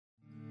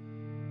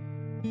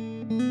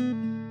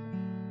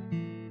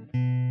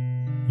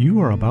You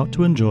are about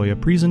to enjoy a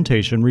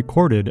presentation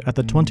recorded at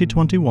the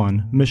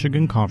 2021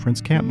 Michigan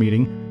Conference Camp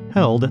Meeting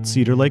held at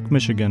Cedar Lake,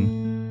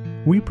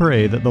 Michigan. We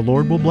pray that the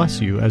Lord will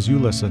bless you as you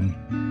listen.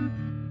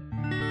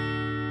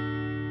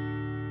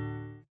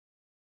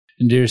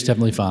 And dearest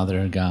Heavenly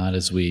Father, God,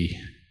 as we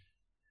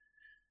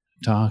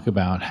talk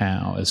about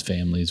how, as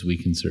families,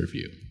 we can serve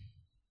you,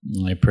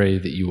 I pray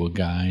that you will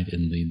guide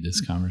and lead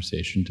this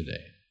conversation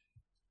today.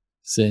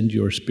 Send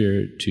your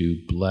Spirit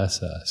to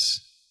bless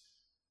us.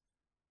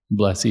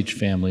 Bless each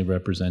family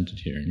represented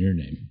here in your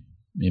name.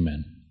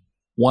 Amen.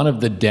 One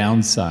of the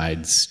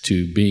downsides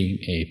to being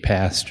a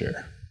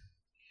pastor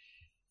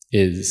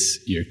is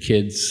your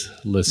kids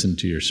listen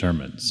to your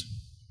sermons,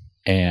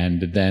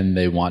 and then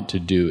they want to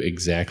do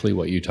exactly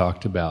what you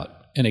talked about,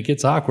 and it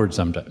gets awkward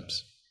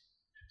sometimes.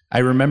 I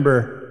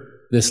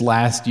remember this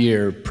last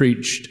year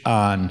preached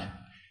on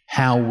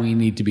how we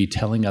need to be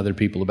telling other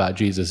people about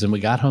Jesus, and we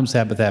got home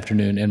Sabbath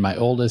afternoon, and my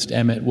oldest,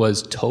 Emmett,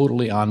 was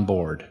totally on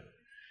board.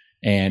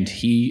 And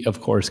he, of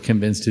course,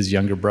 convinced his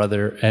younger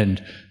brother,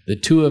 and the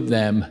two of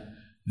them,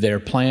 their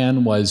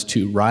plan was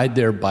to ride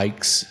their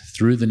bikes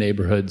through the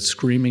neighborhood,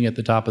 screaming at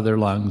the top of their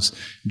lungs,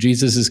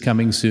 Jesus is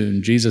coming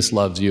soon, Jesus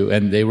loves you,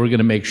 and they were going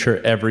to make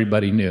sure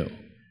everybody knew.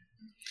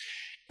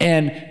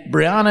 And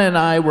Brianna and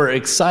I were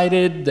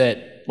excited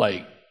that,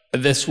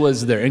 this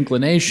was their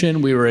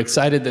inclination. We were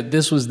excited that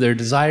this was their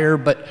desire,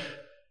 but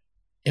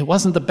it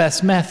wasn't the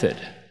best method.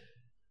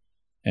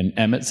 And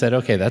Emmett said,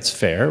 okay, that's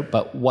fair,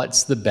 but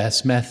what's the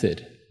best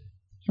method?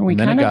 And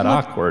then it got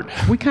awkward.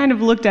 We kind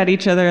of looked at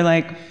each other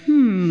like,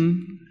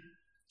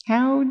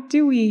 how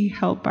do we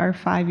help our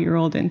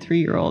 5-year-old and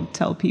 3-year-old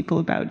tell people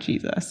about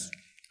Jesus?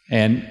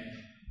 And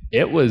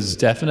it was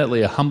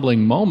definitely a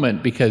humbling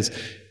moment, because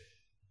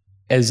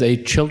as a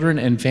children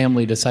and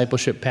family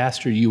discipleship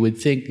pastor, you would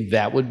think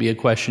that would be a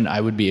question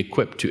I would be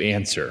equipped to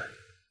answer.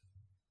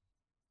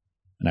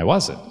 And I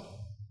wasn't.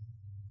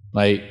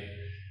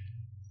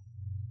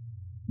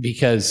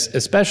 Because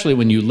especially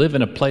when you live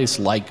in a place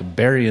like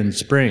Berrien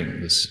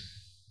Springs,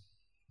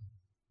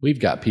 we've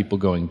got people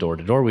going door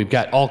to door. We've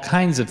got all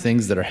kinds of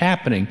things that are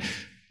happening.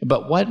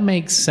 But what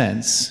makes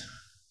sense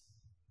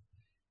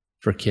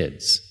for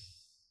kids?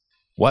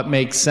 What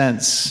makes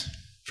sense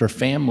for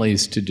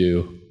families to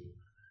do,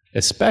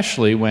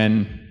 especially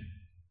when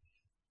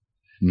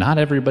not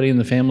everybody in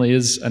the family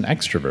is an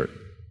extrovert?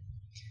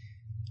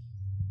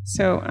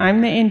 So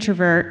I'm the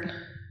introvert.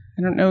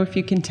 I don't know if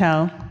you can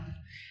tell.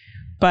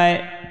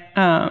 But,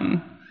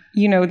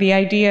 the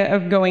idea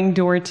of going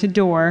door to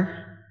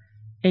door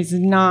is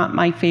not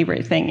my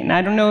favorite thing. And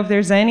I don't know if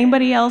there's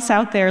anybody else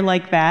out there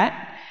like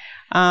that.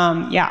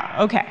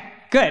 Okay,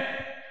 good.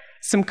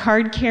 Some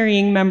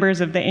card-carrying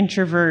members of the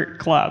introvert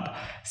club.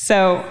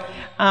 So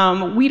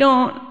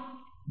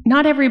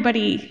not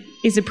everybody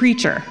is a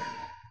preacher.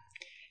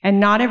 And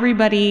not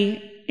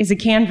everybody is a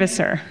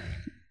canvasser.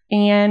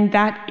 And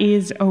that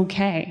is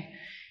okay,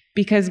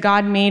 because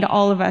God made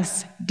all of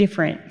us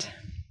different.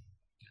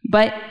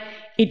 But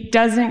it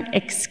doesn't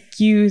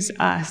excuse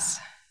us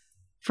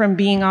from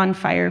being on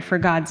fire for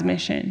God's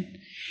mission.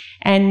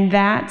 And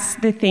that's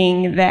the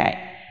thing that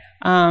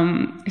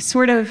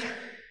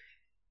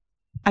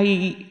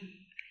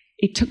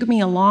it took me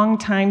a long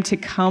time to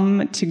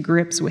come to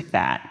grips with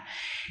that.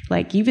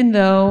 Even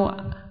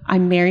though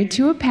I'm married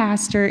to a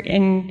pastor,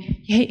 and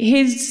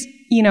his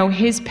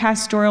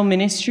pastoral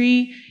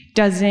ministry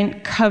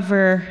doesn't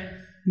cover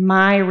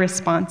my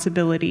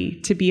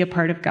responsibility to be a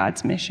part of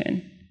God's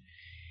mission.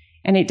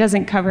 And it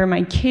doesn't cover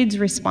my kids'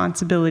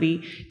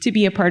 responsibility to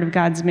be a part of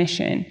God's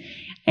mission.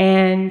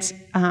 And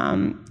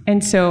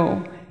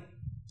so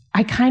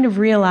I kind of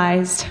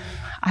realized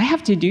I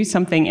have to do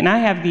something. And I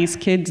have these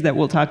kids that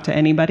will talk to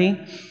anybody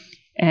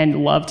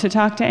and love to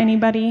talk to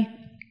anybody.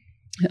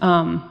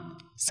 Can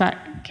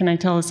I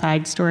tell a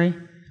side story?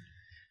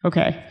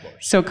 Okay.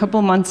 So a couple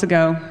months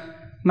ago,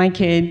 my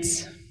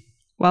kids,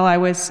 while I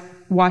was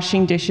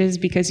washing dishes,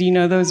 because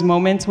those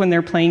moments when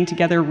they're playing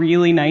together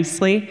really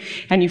nicely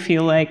and you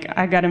feel like,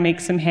 I got to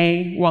make some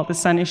hay while the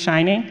sun is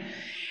shining.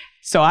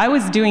 So I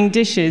was doing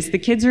dishes. The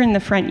kids are in the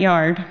front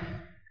yard,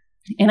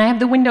 and I have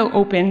the window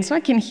open so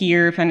I can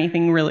hear if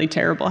anything really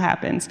terrible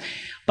happens.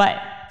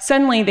 But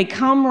suddenly they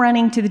come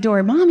running to the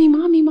door, Mommy,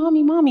 Mommy,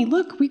 Mommy, Mommy,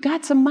 look, we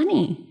got some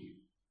money.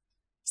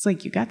 It's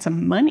like, you got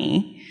some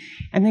money?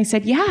 And they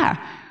said,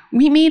 yeah,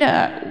 we made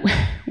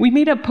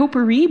a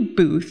potpourri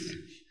booth.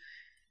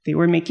 They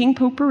were making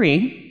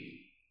potpourri,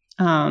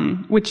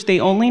 which they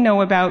only know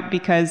about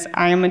because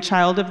I am a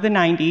child of the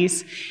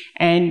 90s,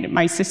 and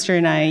my sister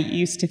and I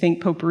used to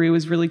think potpourri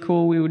was really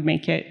cool. We would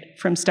make it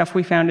from stuff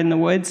we found in the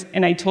woods,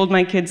 and I told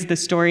my kids the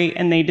story,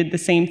 and they did the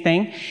same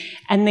thing.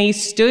 And they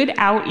stood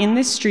out in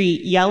the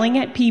street yelling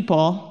at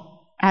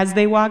people as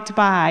they walked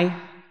by,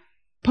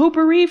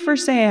 potpourri for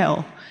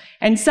sale.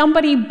 And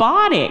somebody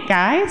bought it,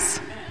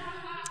 guys.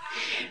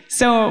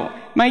 So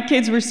my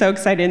kids were so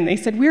excited, and they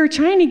said, we were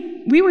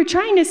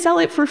trying to sell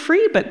it for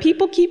free, but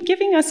people keep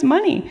giving us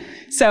money.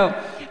 So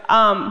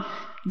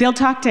they'll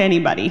talk to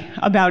anybody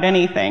about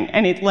anything,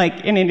 and it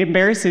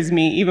embarrasses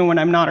me even when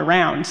I'm not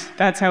around.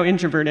 That's how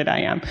introverted I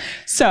am.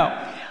 So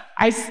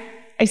I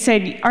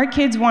said, our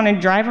kids want to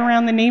drive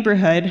around the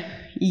neighborhood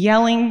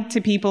yelling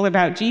to people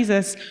about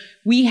Jesus.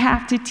 We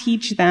have to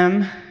teach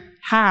them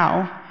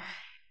how.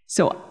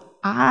 So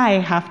I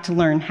have to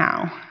learn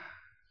how.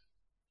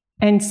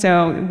 And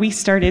so we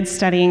started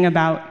studying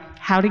about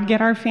how to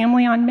get our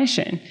family on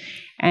mission.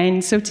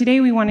 And so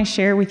today we want to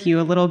share with you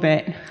a little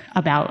bit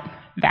about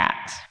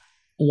that.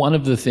 One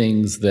of the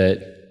things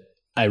that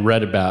I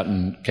read about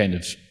and kind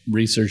of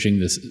researching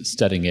this,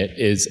 studying it,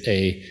 is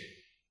a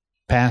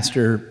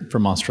pastor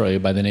from Australia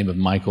by the name of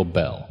Michael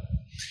Bell.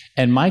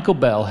 And Michael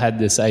Bell had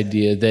this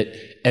idea that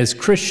as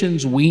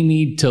Christians, we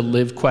need to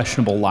live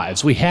questionable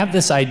lives. We have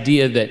this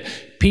idea that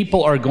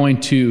people are going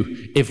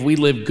to, if we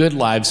live good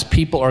lives,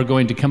 people are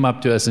going to come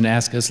up to us and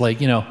ask us, like,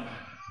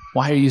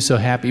 why are you so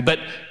happy? But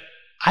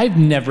I've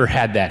never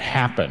had that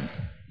happen.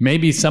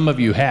 Maybe some of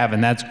you have,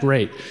 and that's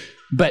great.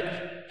 But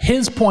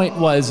his point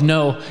was,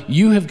 no,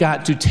 you have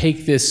got to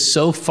take this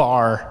so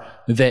far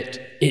that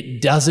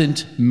it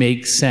doesn't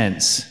make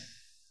sense.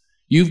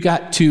 You've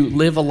got to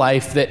live a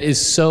life that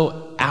is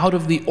so out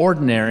of the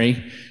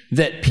ordinary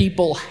that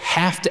people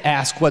have to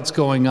ask what's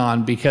going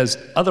on, because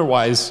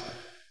otherwise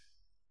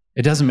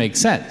it doesn't make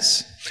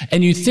sense.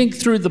 And you think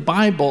through the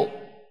Bible,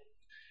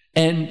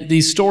 and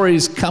these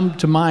stories come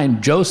to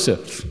mind.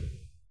 Joseph,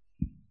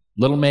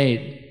 little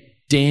maid,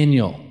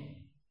 Daniel,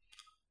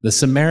 the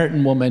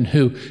Samaritan woman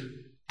who,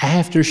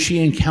 after she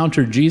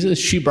encountered Jesus,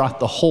 she brought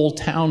the whole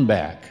town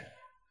back.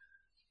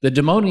 The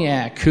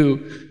demoniac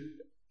who,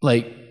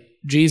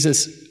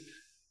 Jesus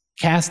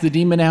cast the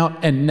demon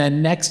out, and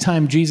then next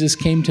time Jesus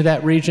came to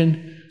that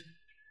region,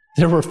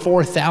 there were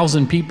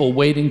 4,000 people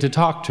waiting to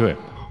talk to him.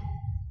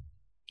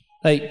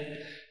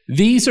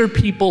 These are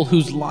people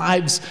whose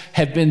lives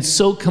have been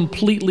so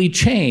completely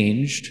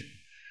changed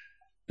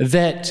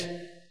that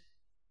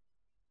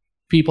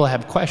people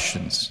have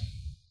questions.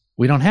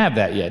 We don't have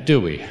that yet,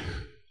 do we?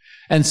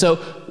 And so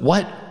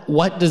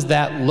what does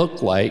that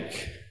look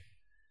like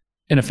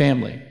in a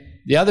family?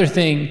 The other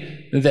thing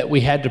that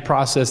we had to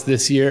process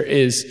this year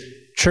is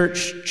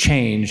church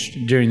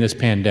changed during this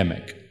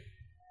pandemic.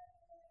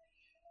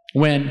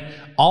 When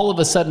all of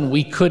a sudden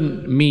we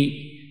couldn't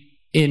meet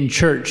in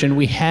church and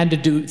we had to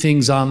do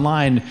things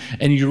online,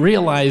 and you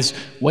realize,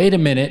 wait a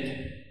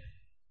minute,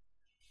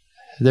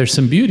 there's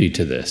some beauty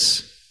to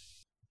this.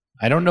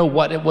 I don't know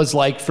what it was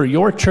like for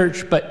your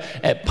church, but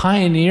at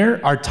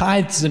Pioneer, our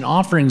tithes and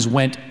offerings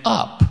went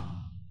up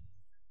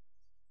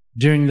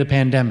during the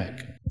pandemic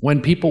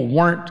when people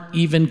weren't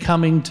even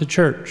coming to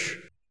church.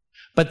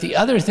 But the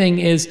other thing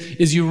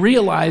is you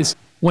realize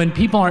when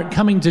people aren't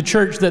coming to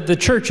church that the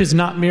church is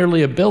not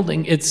merely a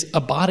building, it's a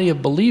body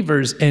of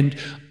believers. And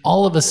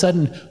all of a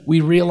sudden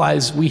we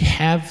realize we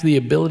have the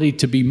ability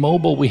to be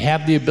mobile, we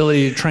have the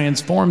ability to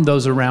transform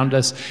those around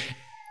us,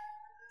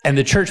 and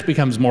the church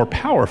becomes more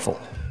powerful.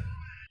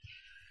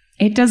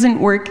 It doesn't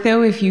work,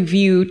 though, if you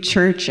view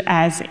church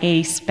as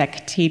a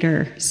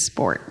spectator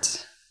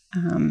sport.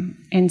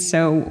 And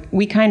so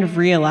we kind of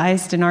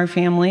realized in our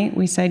family,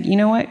 we said, you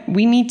know what,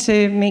 we need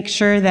to make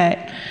sure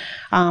that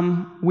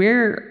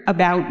we're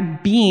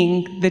about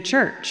being the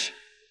church.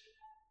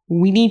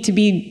 We need to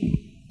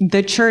be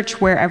the church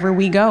wherever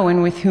we go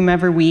and with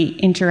whomever we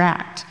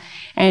interact.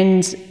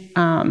 And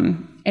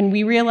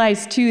we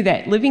realized, too,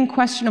 that living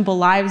questionable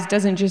lives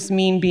doesn't just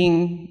mean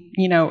being,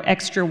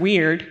 extra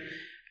weird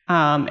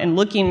and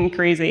looking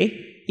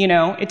crazy.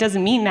 It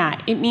doesn't mean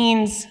that. It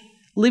means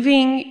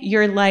living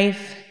your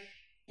life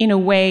in a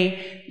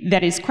way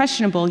that is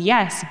questionable,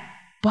 yes,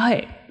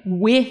 but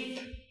with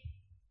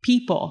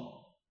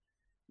people.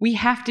 We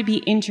have to be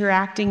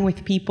interacting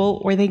with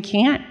people or they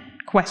can't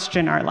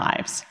question our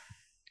lives.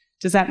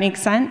 Does that make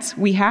sense?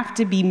 We have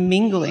to be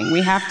mingling.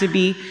 We have to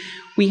be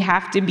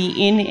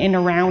in and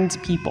around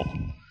people.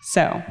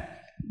 So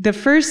the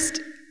first,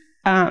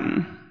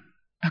 okay.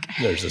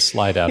 There's a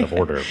slide out of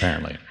order,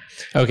 apparently.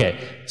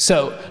 Okay,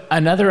 so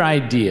another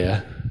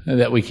idea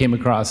that we came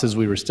across as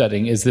we were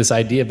studying is this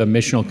idea of a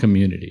missional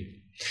community.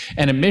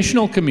 And a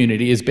missional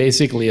community is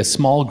basically a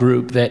small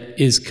group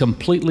that is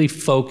completely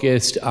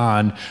focused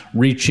on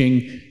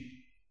reaching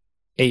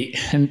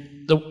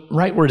and the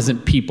right word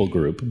isn't people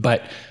group,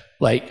 but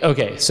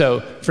so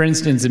for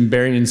instance, in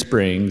Berrien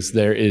Springs,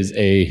 there is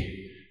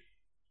a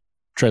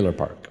trailer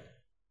park.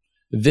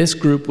 This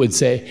group would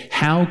say,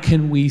 how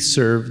can we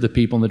serve the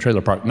people in the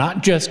trailer park?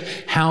 Not just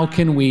how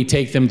can we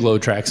take them glow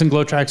tracks, and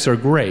glow tracks are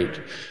great,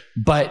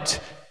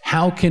 but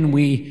how can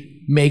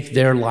we make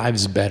their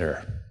lives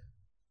better?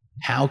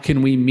 How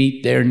can we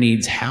meet their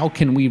needs? How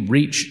can we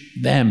reach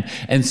them?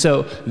 And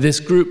so this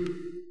group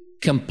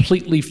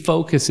completely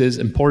focuses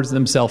and pours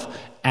themselves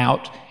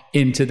out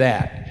into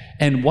that.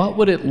 And what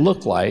would it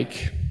look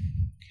like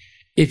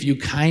if you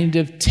kind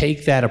of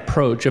take that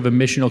approach of a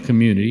missional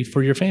community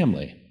for your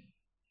family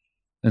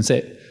and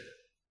say,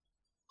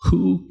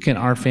 who can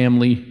our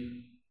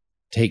family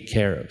take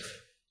care of?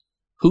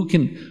 Who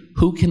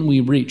can we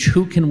reach?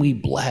 Who can we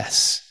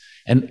bless?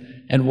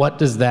 And And what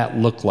does that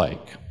look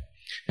like?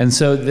 And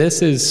so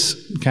this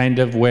is kind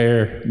of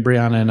where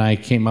Brianna and I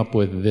came up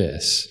with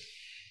this.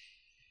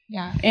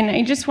 Yeah, and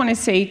I just want to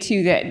say,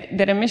 too,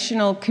 that a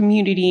missional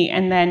community,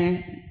 and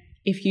then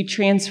if you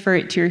transfer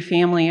it to your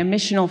family, a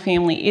missional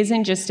family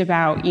isn't just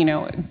about,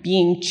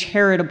 being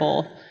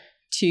charitable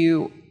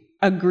to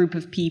a group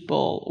of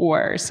people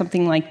or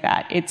something like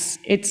that.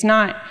 It's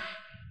not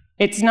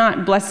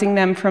blessing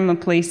them from a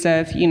place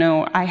of,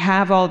 I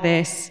have all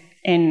this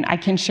and I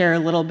can share a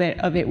little bit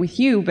of it with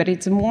you, but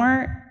it's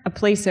more a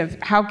place of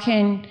how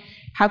can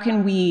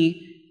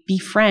we be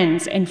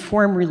friends and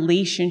form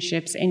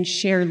relationships and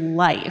share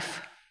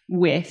life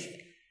with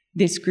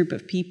this group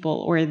of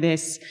people, or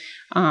this,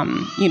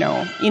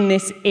 in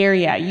this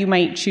area. You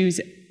might choose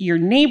your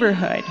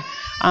neighborhood.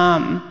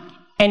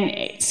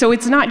 And so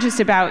it's not just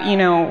about,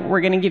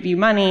 we're going to give you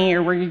money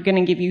or we're going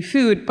to give you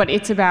food, but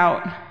it's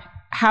about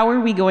how are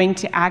we going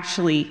to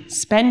actually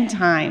spend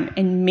time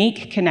and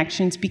make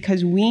connections,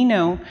 because we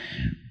know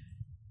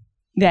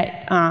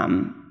that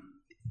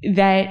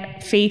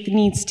that faith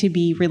needs to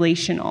be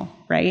relational,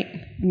 right?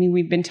 I mean,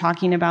 we've been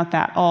talking about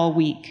that all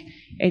week.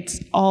 It's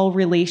all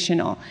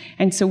relational.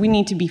 And so we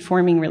need to be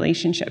forming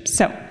relationships.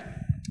 So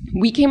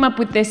we came up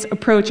with this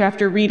approach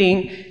after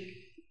reading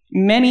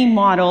many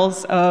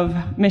models of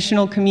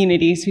missional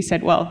communities. We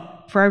said,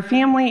 well, for our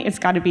family, it's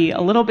got to be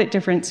a little bit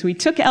different. So we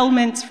took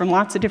elements from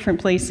lots of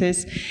different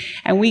places,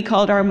 and we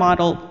called our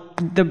model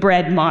the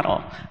bread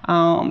model,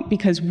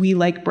 because we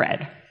like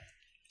bread.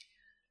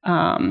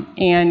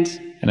 And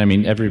I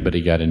mean,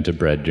 everybody got into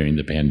bread during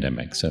the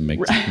pandemic, so it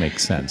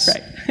makes sense.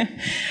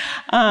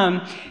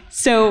 Right.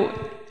 So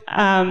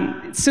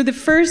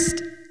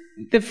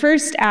the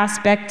first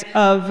aspect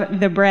of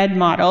the bread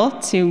model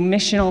to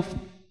missional.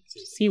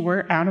 See,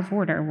 we're out of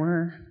order.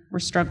 We're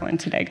struggling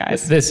today,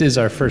 guys. This is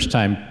our first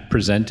time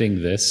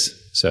presenting this,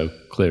 so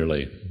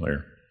clearly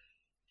we're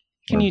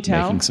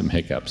making some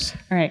hiccups.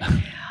 All right.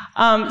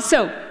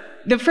 So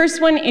the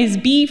first one is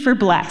B for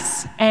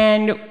bless.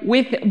 And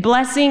with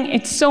blessing,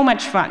 it's so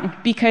much fun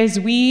because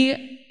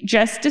we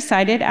just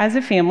decided as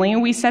a family,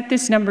 and we set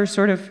this number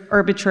sort of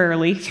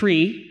arbitrarily,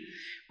 3.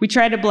 We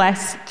try to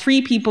bless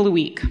 3 people a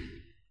week,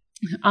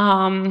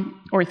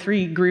 or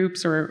 3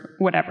 groups or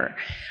whatever.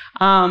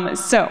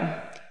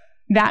 So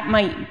that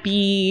might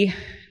be,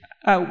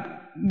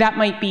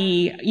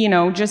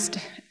 just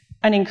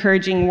an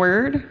encouraging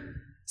word.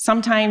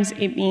 Sometimes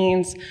it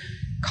means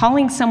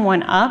calling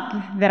someone up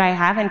that I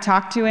haven't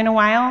talked to in a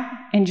while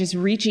and just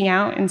reaching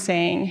out and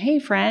saying, hey,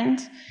 friend,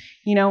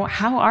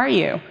 how are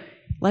you?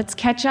 Let's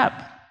catch up.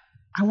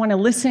 I want to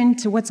listen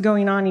to what's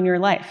going on in your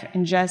life,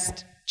 and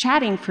just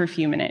chatting for a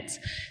few minutes.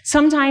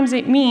 Sometimes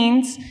it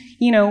means,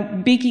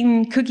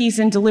 baking cookies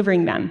and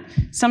delivering them.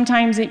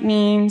 Sometimes it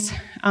means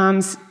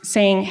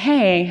saying,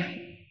 hey,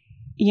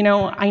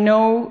 I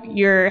know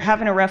you're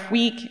having a rough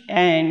week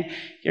and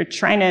you're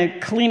trying to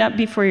clean up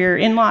before your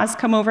in-laws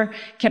come over.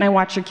 Can I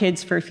watch your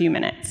kids for a few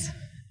minutes?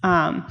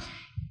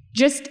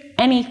 Just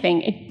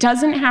anything. It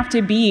doesn't have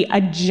to be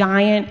a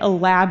giant,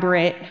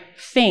 elaborate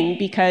thing,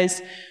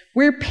 because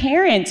we're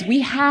parents.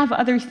 We have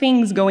other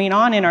things going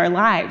on in our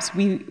lives.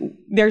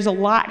 There's a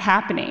lot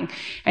happening.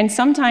 And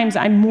sometimes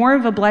I'm more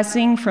of a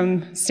blessing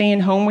from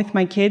staying home with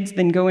my kids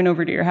than going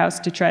over to your house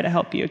to try to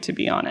help you, to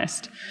be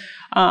honest.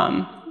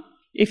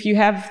 If you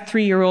have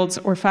 3-year-olds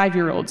or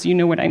 5-year-olds, you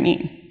know what I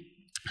mean.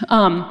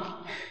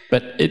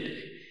 But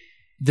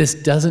this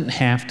doesn't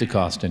have to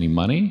cost any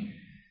money.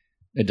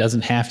 It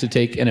doesn't have to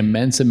take an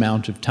immense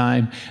amount of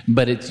time,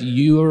 but it's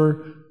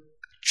your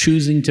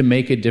choosing to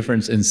make a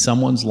difference in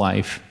someone's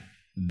life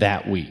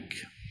that week.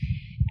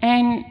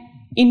 And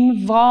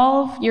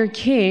involve your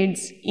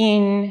kids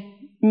in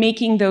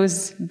making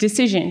those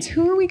decisions.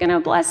 Who are we going to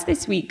bless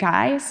this week,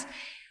 guys?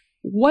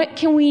 What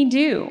can we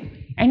do?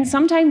 And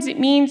sometimes it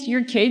means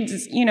your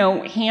kids,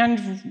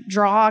 hand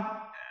draw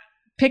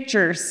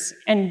pictures,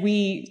 and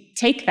we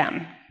take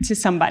them to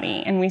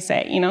somebody and we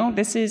say,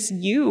 this is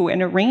you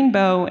and a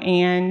rainbow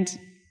and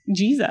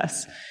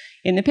Jesus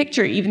in the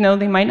picture, even though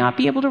they might not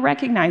be able to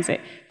recognize it.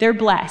 They're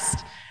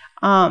blessed.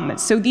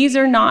 So these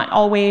are not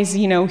always,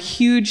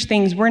 huge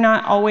things. We're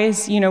not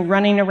always,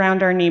 running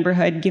around our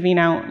neighborhood giving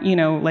out,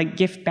 like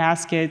gift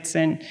baskets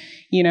and,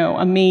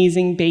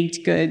 amazing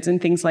baked goods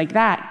and things like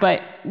that.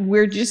 But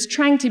we're just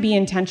trying to be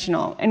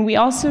intentional. And we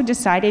also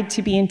decided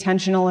to be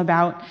intentional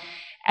about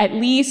at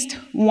least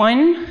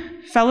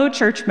one fellow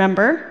church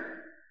member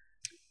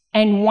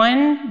and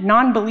one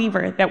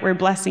non-believer that we're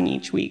blessing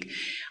each week.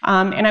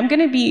 And I'm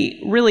going to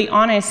be really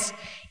honest.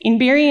 In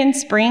Berrien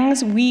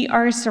Springs, we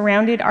are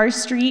surrounded. Our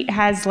street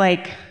has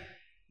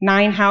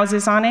 9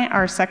 houses on it,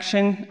 our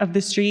section of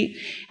the street,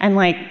 and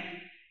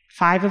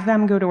 5 of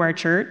them go to our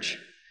church.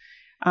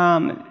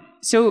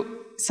 So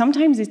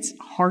sometimes it's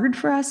hard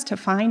for us to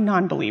find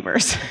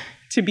non-believers,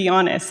 to be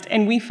honest.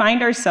 And we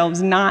find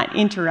ourselves not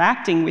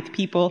interacting with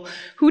people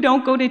who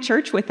don't go to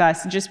church with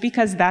us just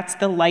because that's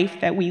the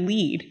life that we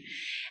lead.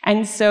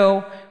 And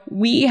so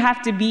we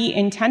have to be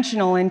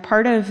intentional. And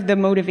part of the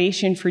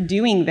motivation for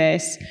doing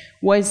this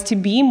was to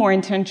be more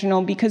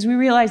intentional, because we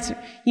realized,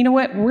 you know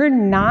what, we're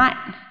not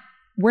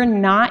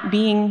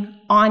being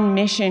on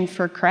mission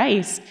for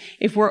Christ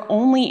if we're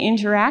only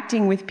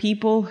interacting with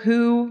people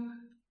who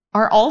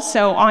are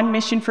also on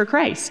mission for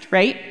Christ,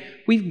 right?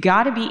 We've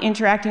got to be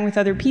interacting with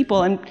other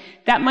people. And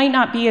that might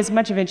not be as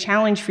much of a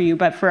challenge for you,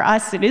 but for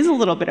us, it is a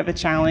little bit of a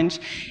challenge.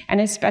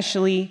 And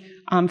especially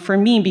for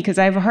me, because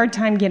I have a hard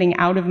time getting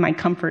out of my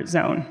comfort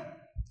zone.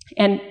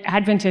 And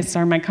Adventists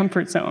are my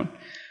comfort zone.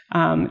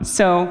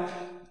 So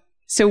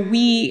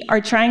we are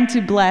trying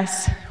to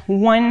bless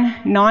one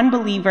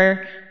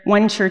non-believer,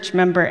 one church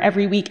member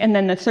every week, and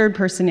then the third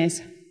person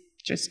is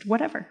just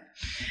whatever.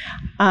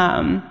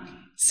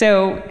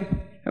 So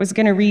I was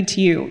going to read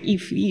to you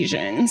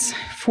Ephesians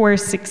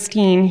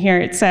 4:16 here.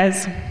 It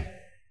says,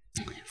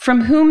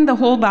 "From whom the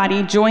whole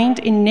body, joined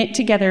and knit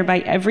together by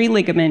every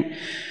ligament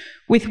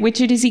with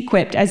which it is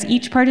equipped, as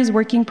each part is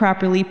working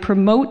properly,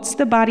 promotes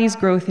the body's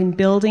growth in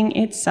building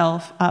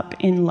itself up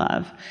in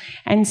love."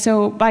 And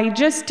so by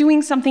just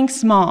doing something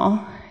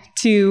small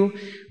to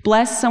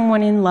bless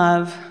someone in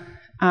love,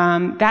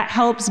 that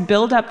helps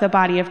build up the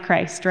body of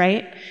Christ,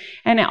 right?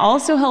 And it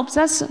also helps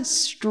us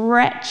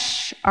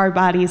stretch our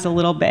bodies a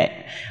little bit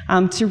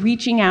to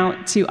reaching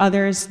out to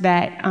others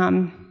that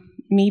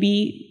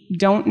maybe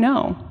don't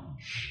know.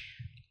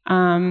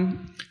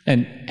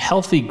 And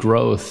healthy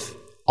growth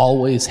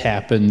always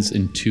happens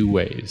in two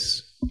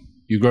ways.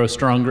 You grow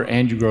stronger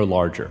and you grow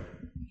larger.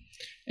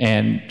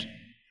 And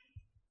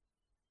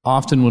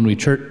often when we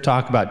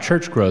talk about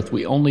church growth,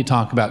 we only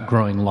talk about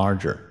growing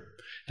larger.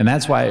 And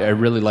that's why I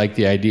really like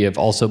the idea of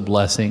also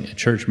blessing a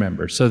church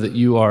member, so that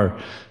you are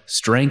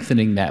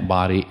strengthening that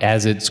body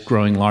as it's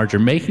growing larger,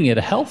 making it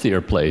a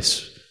healthier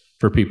place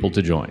for people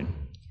to join.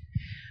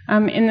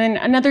 And then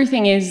another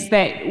thing is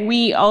that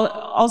we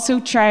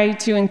also try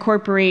to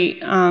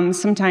incorporate,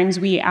 sometimes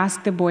we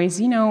ask the boys,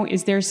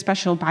 is there a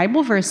special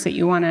Bible verse that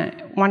you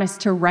want us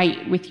to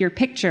write with your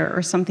picture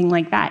or something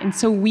like that? And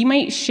so we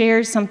might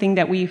share something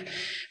that we've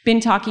been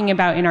talking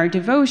about in our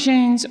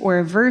devotions, or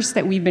a verse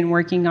that we've been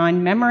working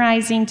on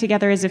memorizing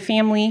together as a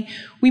family.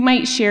 We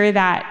might share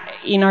that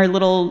in our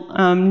little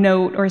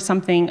note or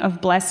something of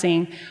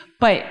blessing.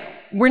 But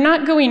we're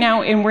not going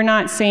out and we're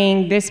not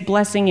saying this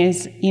blessing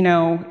is,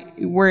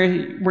 we're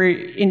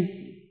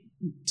in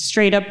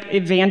straight up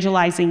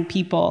evangelizing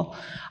people.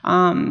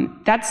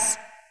 That's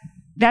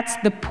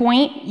the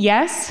point,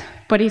 yes,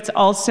 but it's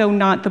also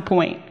not the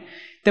point.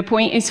 The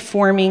point is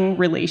forming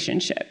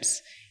relationships.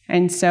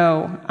 And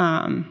so,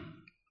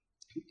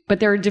 but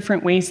there are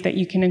different ways that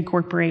you can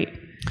incorporate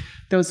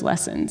those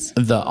lessons.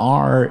 The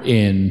R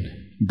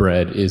in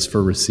bread is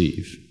for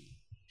receive.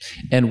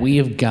 And we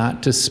have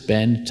got to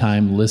spend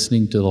time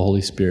listening to the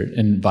Holy Spirit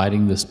and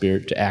inviting the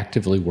Spirit to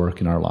actively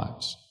work in our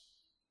lives.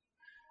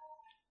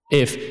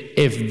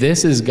 If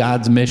this is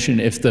God's mission,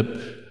 if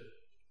the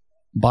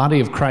body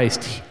of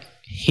Christ,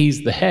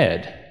 He's the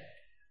head,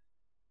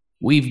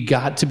 we've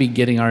got to be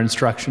getting our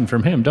instruction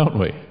from Him, don't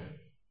we?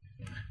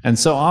 And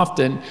so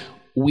often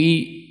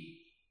we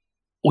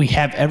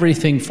have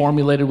everything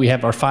formulated, we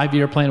have our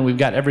 5-year plan, we've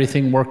got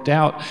everything worked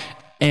out,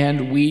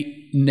 and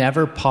we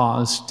never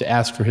pause to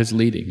ask for His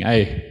leading.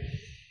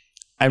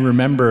 I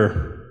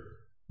remember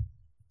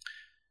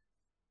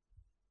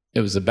it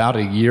was about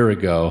a year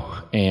ago,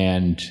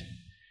 and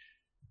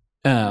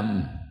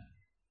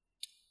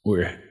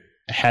we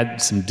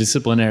had some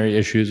disciplinary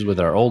issues with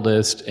our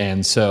oldest,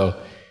 and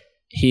so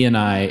he and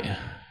I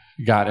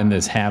got in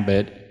this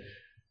habit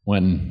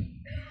when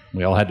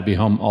we all had to be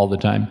home all the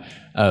time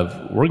of,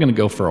 we're going to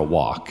go for a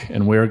walk,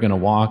 and we're going to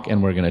walk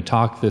and we're going to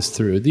talk this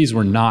through. These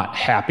were not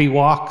happy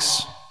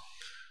walks.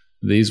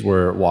 These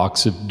were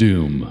walks of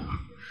doom,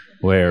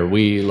 where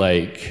we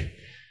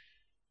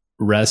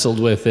wrestled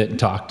with it and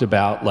talked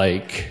about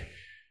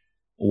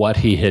what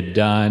he had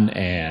done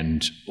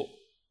and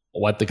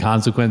what the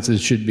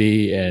consequences should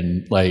be.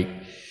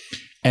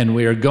 And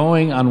we are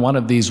going on one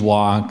of these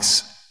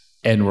walks,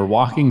 and we're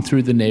walking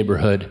through the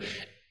neighborhood,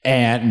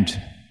 and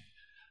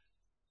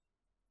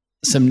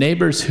some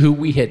neighbors who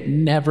we had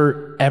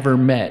never, ever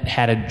met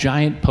had a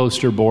giant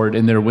poster board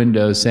in their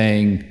window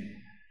saying,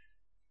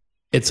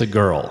 "It's a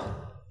girl."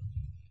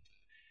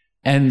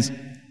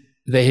 And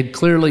they had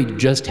clearly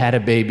just had a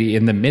baby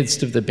in the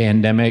midst of the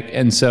pandemic.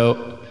 And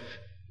so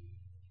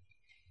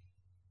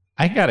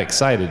I got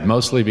excited,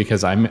 mostly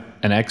because I'm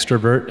an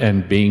extrovert,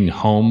 and being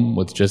home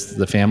with just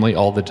the family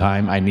all the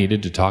time, I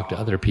needed to talk to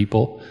other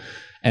people.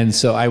 And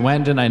so I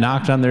went and I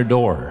knocked on their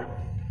door.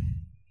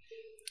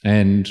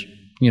 And,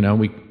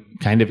 we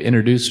kind of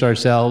introduced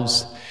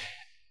ourselves.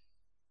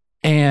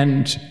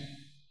 And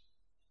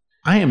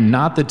I am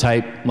not the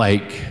type,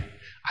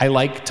 I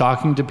like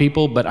talking to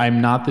people, but I'm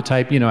not the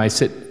type, I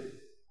sit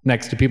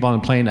next to people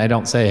on the plane, I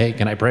don't say, "Hey,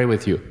 can I pray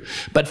with you?"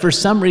 But for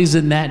some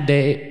reason that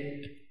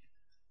day,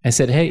 I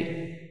said,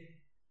 "Hey,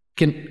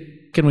 can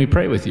we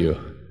pray with you?"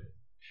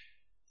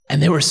 And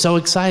they were so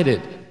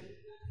excited.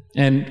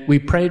 And we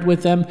prayed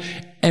with them,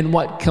 And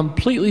what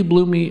completely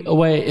blew me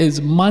away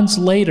is months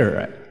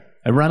later,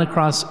 I run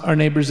across our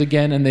neighbors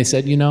again, and they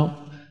said,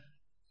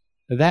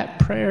 that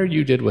prayer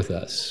you did with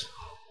us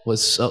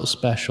was so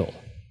special.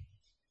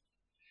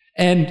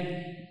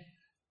 And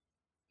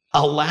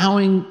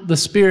allowing the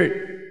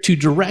Spirit to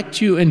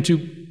direct you and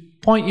to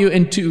point you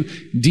and to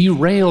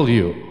derail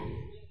you.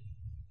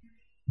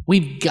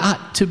 We've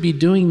got to be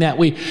doing that.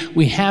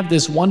 We have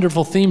this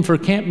wonderful theme for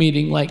camp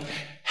meeting, like,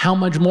 how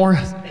much more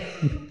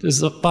does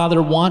the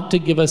Father want to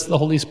give us the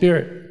Holy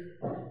Spirit?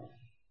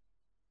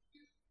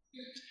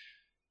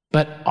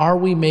 But are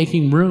we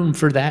making room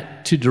for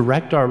that to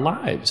direct our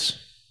lives?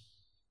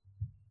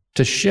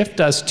 To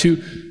shift us,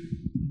 to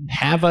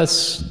have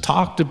us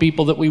talk to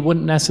people that we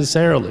wouldn't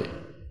necessarily?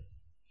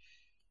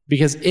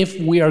 Because if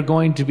we are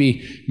going to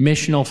be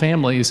missional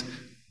families,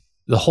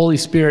 the Holy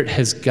Spirit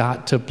has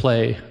got to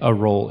play a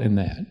role in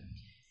that.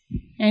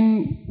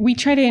 And we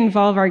try to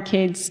involve our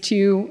kids,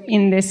 too,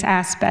 in this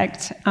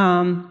aspect,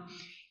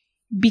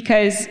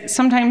 because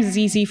sometimes it's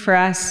easy for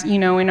us,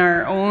 in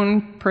our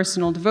own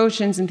personal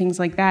devotions and things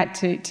like that,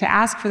 to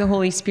ask for the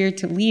Holy Spirit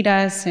to lead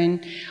us.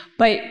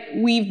 But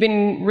we've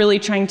been really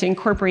trying to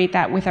incorporate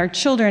that with our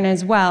children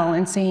as well,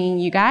 and saying,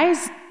 you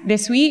guys,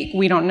 this week,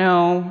 we don't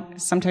know.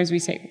 Sometimes we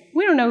say,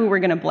 we don't know who we're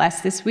going to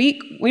bless this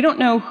week. We don't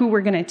know who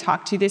we're going to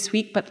talk to this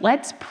week, but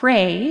let's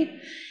pray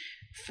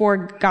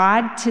for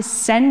God to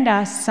send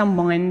us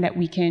someone that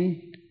we can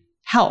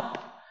help,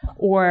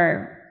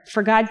 or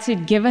for God to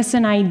give us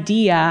an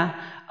idea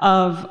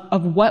of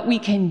what we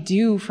can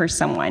do for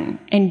someone.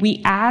 And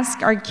we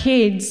ask our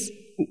kids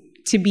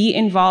to be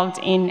involved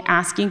in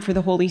asking for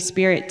the Holy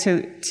Spirit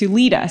to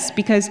lead us,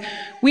 because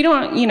we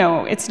don't,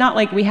 it's not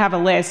like we have a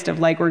list of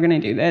like, we're going to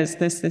do this,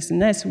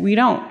 and this. We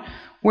don't.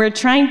 We're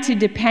trying to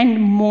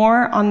depend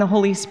more on the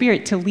Holy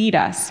Spirit to lead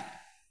us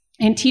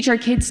and teach our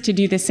kids to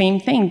do the same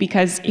thing,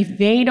 because if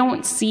they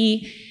don't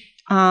see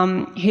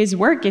His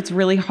work, it's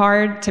really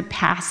hard to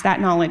pass that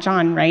knowledge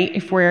on, right?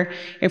 If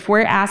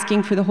we're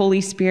asking for the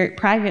Holy Spirit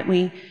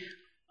privately,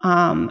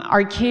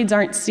 our kids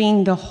aren't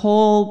seeing the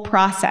whole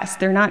process.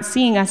 They're not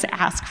seeing us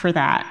ask for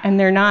that, and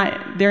they're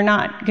not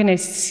going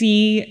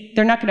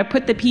to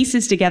put the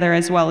pieces together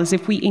as well as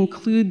if we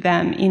include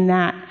them in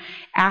that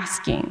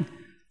asking.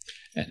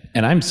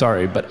 And I'm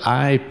sorry, but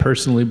I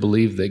personally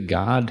believe that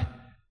God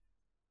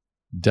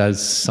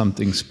does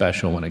something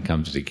special when it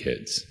comes to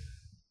kids.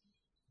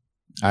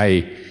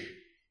 I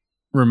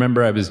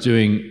remember I was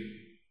doing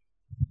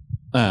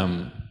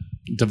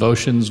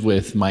devotions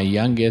with my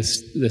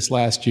youngest this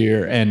last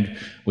year, and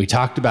we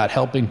talked about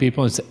helping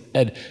people and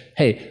said,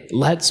 hey,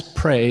 let's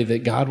pray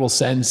that God will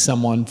send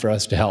someone for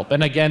us to help.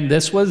 And again,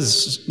 this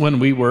was when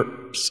we were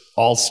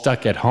all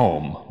stuck at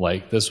home.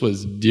 Like, this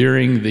was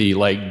during the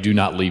do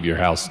not leave your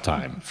house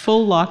time.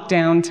 Full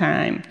lockdown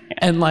time.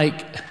 And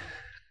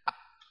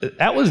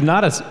that was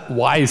not a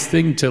wise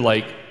thing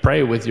to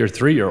pray with your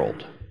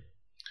 3-year-old.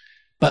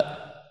 But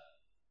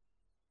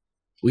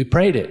we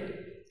prayed it.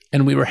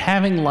 And we were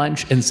having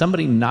lunch, and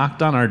somebody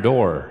knocked on our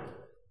door,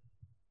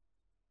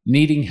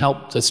 needing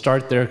help to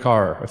start their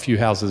car a few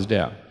houses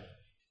down.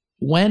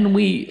 When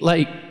we,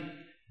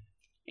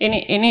 And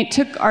it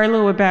took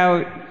Arlo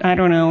about,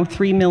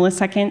 3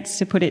 milliseconds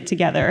to put it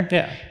together.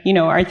 Yeah.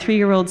 Our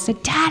 3-year-old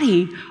said,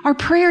 Daddy, our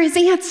prayer is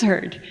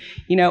answered.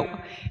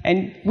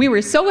 And we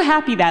were so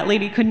happy that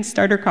lady couldn't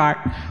start her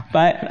car.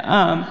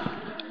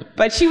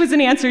 But she was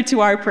an answer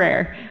to our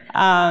prayer.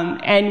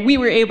 And we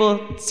were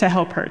able to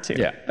help her too.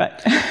 Yeah.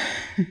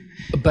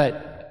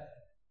 But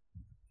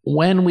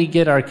when we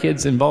get our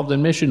kids involved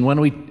in mission, when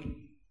we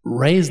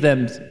raise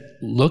them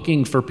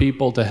looking for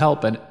people to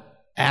help and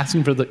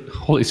asking for the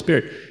Holy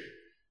Spirit,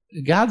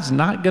 God's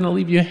not going to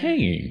leave you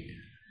hanging.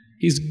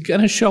 He's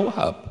going to show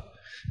up.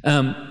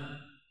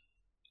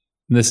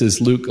 This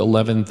is Luke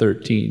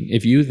 11:13.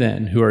 If you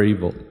then, who are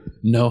evil,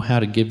 know how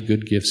to give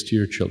good gifts to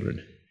your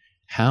children,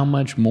 how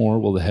much more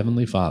will the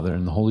Heavenly Father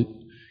and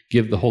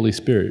give the Holy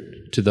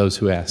Spirit to those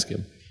who ask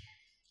Him?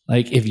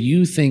 If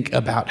you think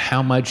about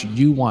how much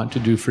you want to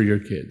do for your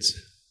kids,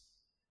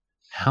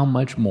 how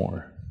much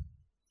more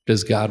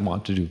does God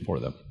want to do for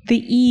them?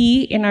 The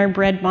E in our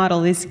bread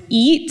model is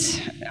eat.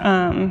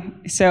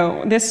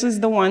 So this is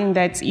the one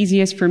that's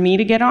easiest for me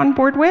to get on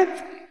board with.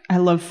 I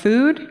love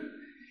food.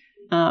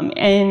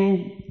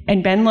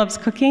 And Ben loves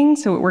cooking,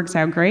 so it works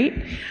out great.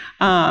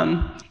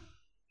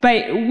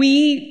 But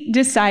we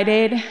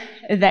decided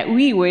that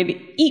we would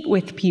eat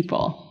with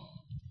people.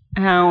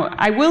 Now,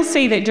 I will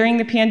say that during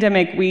the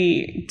pandemic,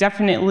 we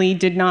definitely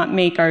did not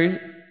make our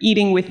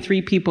eating with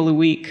 3 people a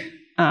week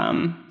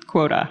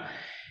quota.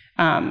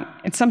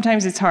 And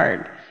sometimes it's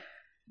hard.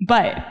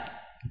 But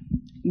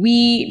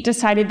we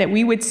decided that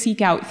we would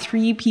seek out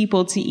 3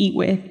 people to eat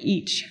with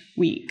each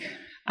week,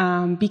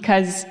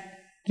 because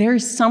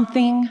there's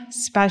something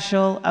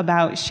special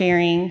about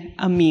sharing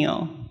a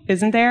meal,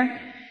 isn't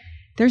there?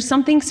 There's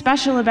something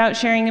special about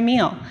sharing a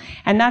meal.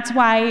 And that's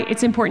why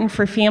it's important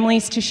for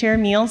families to share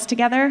meals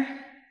together.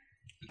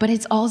 But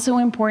it's also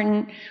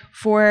important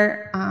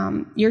for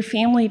your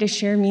family to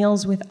share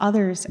meals with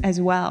others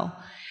as well.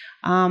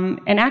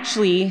 And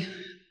actually,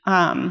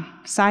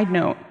 side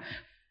note,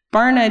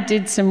 Barna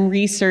did some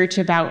research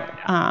about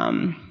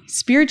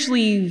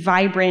spiritually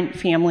vibrant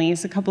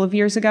families a couple of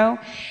years ago,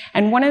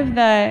 and one of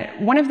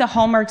the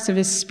hallmarks of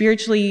a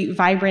spiritually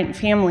vibrant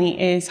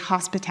family is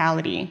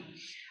hospitality.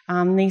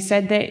 They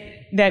said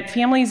that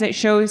families that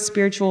show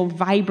spiritual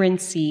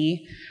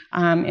vibrancy,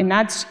 and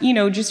that's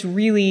just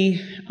really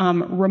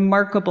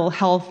remarkable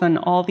health on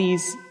all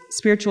these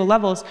spiritual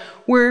levels,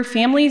 were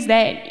families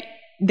that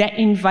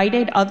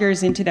invited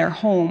others into their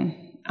home,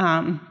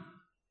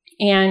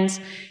 and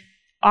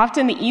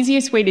often the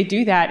easiest way to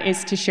do that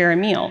is to share a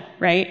meal,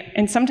 right?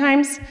 And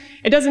sometimes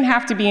it doesn't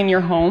have to be in your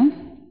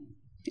home.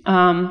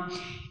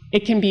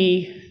 It can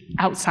be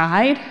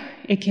outside.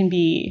 It can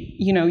be,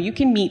 you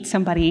can meet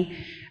somebody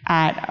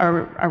at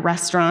a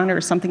restaurant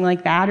or something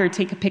like that, or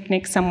take a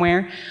picnic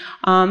somewhere.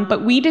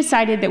 But we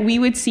decided that we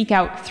would seek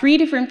out 3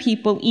 different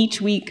people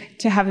each week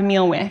to have a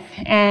meal with.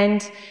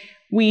 And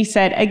we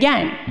said,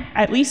 again,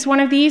 at least one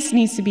of these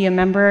needs to be a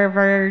member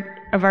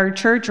of our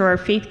church or our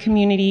faith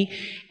community,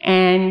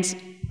 and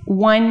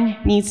one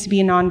needs to be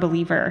a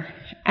non-believer.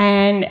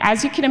 And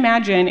as you can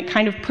imagine, it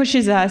kind of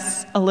pushes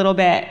us a little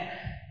bit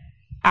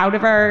out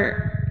of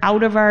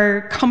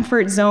our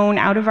comfort zone,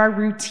 out of our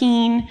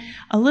routine,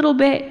 a little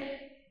bit,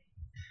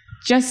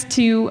 just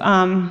to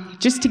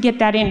get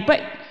that in.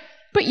 But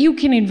you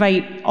can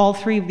invite all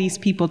 3 of these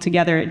people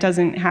together. It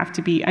doesn't have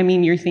to be,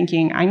 you're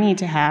thinking, I need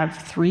to have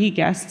 3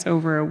 guests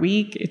over a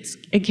week.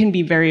 It can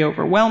be very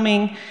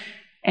overwhelming,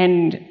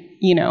 and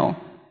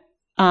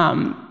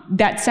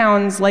that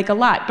sounds like a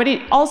lot. But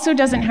it also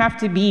doesn't have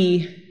to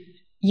be,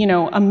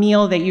 a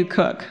meal that you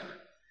cook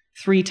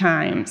 3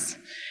 times.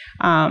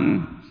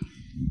 And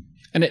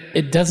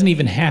it doesn't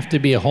even have to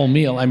be a whole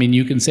meal.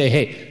 You can say,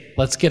 hey,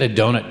 let's get a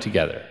donut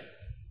together.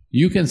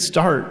 You can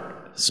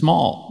start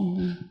small.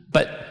 Mm-hmm.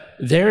 But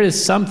there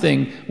is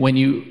something when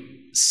you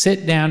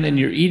sit down and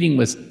you're eating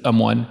with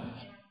someone,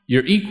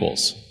 you're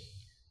equals.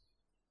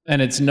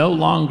 And it's no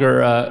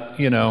longer,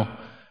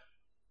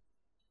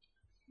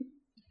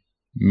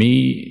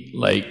 me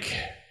like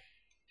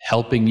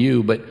helping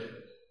you, but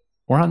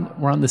we're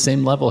on the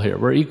same level here.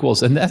 We're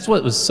equals. And that's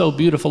what was so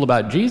beautiful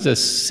about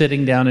Jesus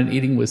sitting down and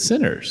eating with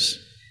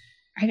sinners.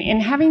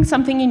 And having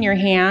something in your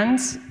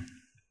hands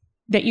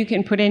that you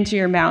can put into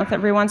your mouth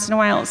every once in a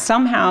while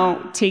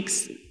somehow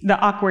takes the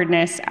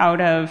awkwardness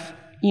out of,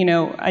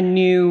 a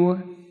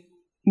new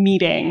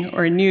meeting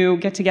or a new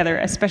get-together,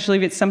 especially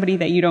if it's somebody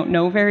that you don't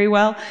know very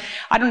well.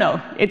 I don't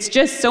know. It's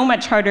just so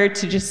much harder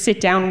to just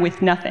sit down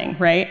with nothing,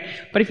 right?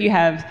 But if you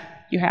have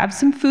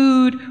some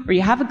food, or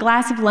you have a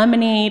glass of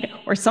lemonade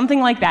or something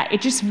like that, it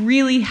just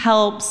really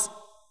helps,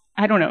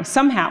 I don't know,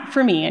 somehow,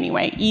 for me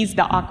anyway, ease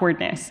the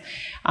awkwardness.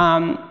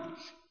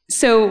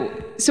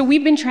 So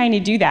we've been trying to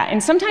do that.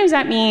 And sometimes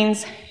that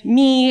means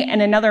me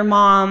and another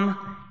mom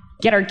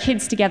get our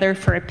kids together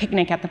for a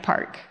picnic at the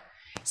park.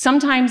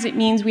 Sometimes it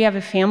means we have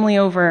a family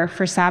over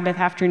for Sabbath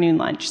afternoon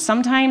lunch.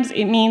 Sometimes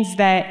it means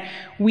that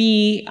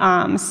we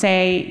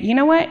say, you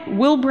know what,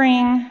 we'll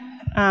bring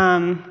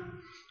the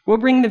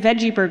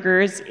veggie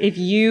burgers if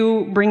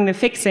you bring the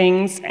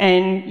fixings,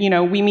 and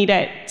we meet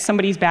at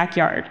somebody's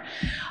backyard.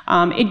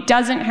 It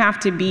doesn't have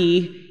to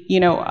be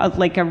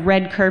like a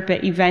red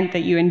carpet event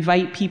that you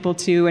invite people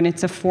to and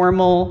it's a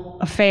formal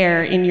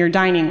affair in your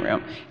dining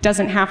room. It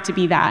doesn't have to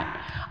be that.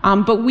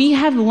 But we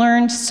have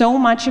learned so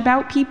much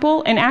about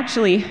people, and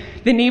actually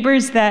the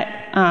neighbors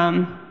that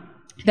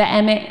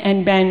Emmett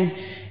and Ben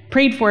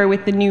prayed for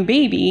with the new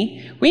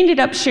baby, we ended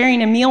up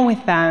sharing a meal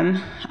with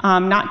them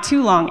not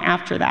too long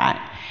after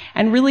that,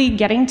 and really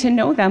getting to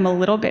know them a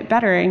little bit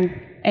better,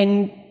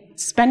 and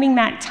spending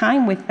that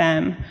time with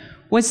them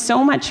was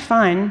so much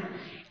fun.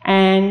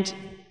 And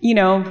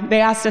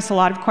they asked us a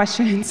lot of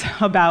questions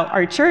about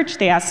our church.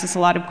 They asked us a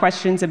lot of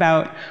questions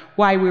about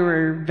why we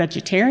were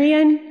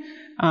vegetarian.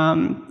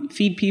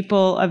 Feed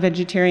people a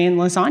vegetarian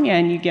lasagna,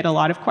 and you get a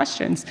lot of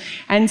questions.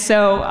 And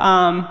so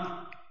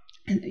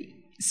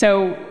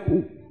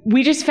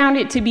we just found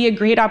it to be a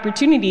great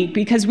opportunity,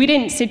 because we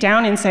didn't sit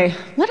down and say,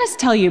 let us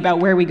tell you about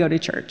where we go to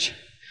church.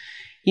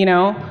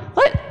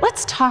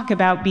 Let's talk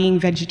about being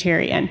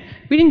vegetarian.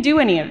 We didn't do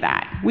any of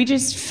that. We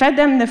just fed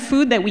them the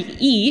food that we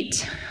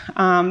eat,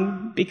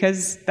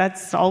 because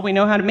that's all we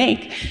know how to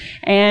make.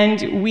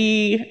 And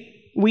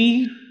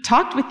we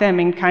talked with them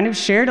and kind of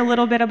shared a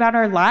little bit about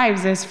our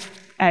lives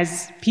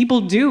as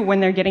people do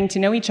when they're getting to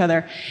know each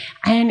other.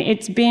 And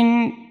it's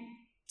been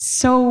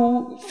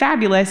so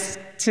fabulous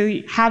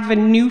to have a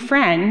new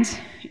friend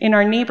in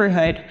our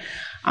neighborhood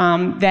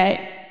that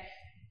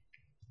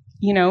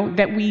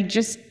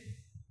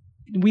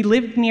we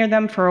lived near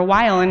them for a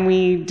while and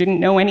we didn't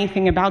know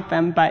anything about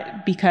them,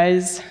 but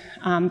because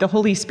the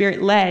Holy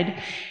Spirit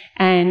led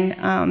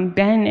and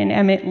Ben and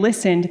Emmett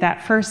listened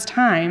that first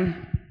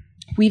time,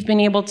 we've been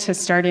able to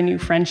start a new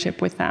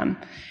friendship with them.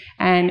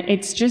 And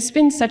it's just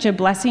been such a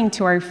blessing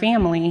to our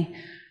family.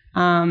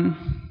 Even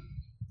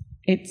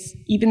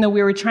though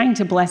we were trying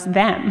to bless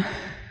them,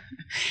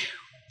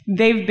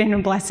 they've been a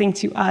blessing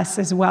to us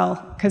as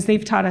well, because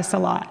they've taught us a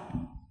lot.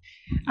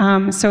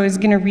 So I was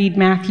going to read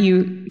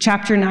Matthew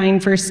chapter 9,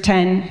 verse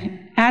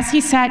 10. As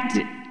he sat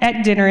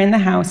at dinner in the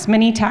house,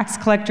 many tax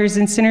collectors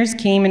and sinners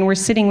came and were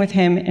sitting with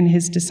him and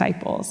his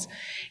disciples.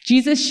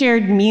 Jesus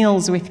shared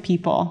meals with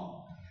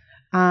people.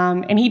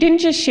 And he didn't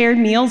just share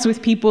meals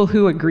with people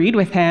who agreed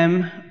with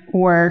him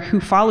or who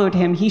followed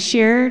him. He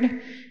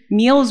shared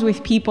meals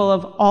with people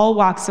of all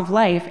walks of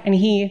life, and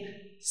he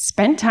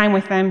spent time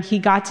with them. He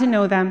got to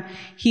know them.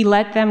 He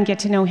let them get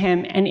to know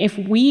him. And if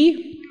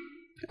we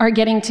are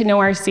getting to know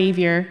our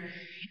Savior,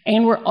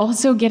 and we're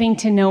also getting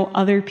to know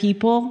other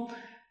people,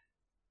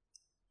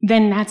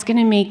 then that's going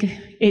to make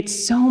it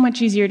so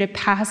much easier to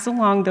pass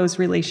along those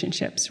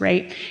relationships,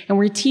 right? And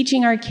we're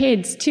teaching our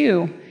kids,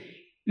 too,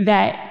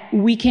 that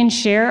we can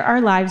share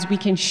our lives, we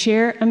can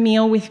share a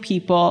meal with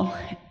people,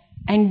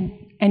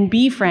 and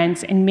be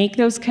friends, and make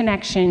those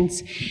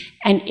connections,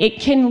 and it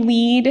can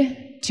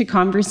lead to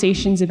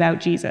conversations about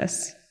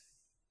Jesus.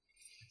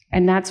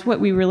 And that's what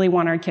we really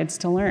want our kids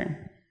to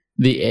learn.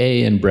 The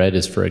A in bread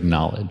is for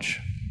acknowledge.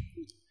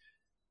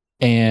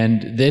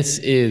 And this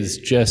is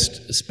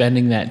just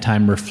spending that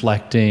time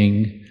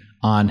reflecting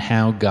on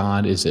how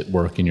God is at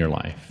work in your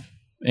life.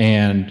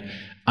 And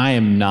I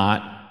am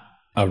not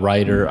a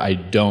writer. I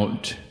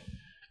don't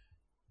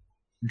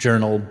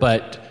journal,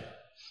 but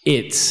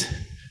it's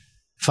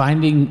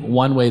finding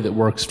one way that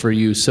works for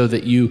you so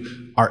that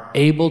you are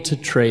able to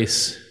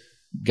trace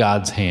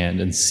God's hand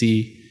and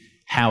see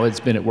how it's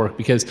been at work.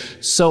 Because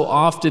so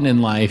often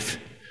in life,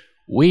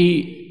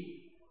 we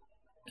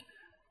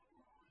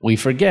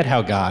forget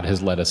how God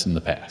has led us in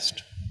the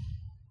past.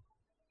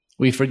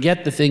 We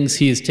forget the things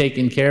he has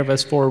taken care of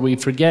us for. We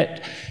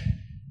forget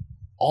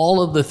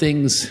all of the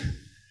things,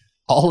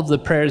 all of the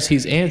prayers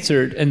he's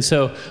answered. And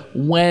so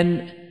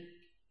when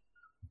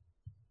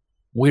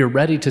we're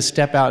ready to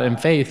step out in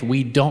faith,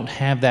 we don't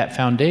have that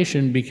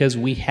foundation because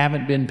we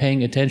haven't been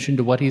paying attention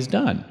to what he's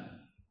done.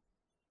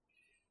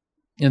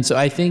 And so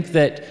I think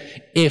that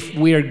if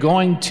we are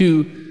going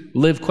to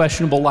live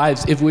questionable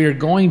lives, if we are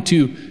going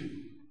to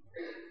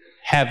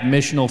have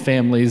missional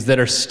families that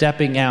are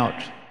stepping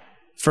out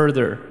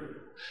further,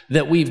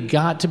 that we've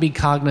got to be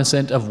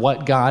cognizant of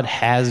what God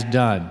has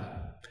done.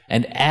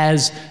 And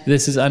as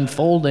this is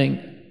unfolding,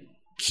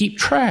 keep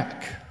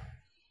track.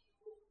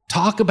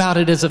 Talk about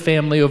it as a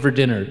family over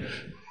dinner.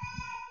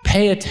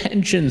 Pay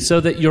attention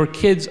so that your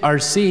kids are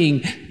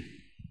seeing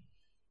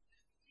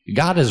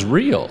God is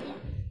real.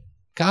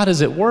 God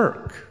is at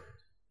work.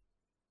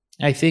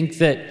 I think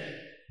that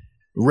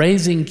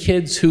raising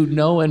kids who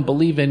know and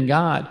believe in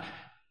God,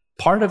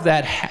 part of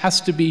that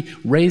has to be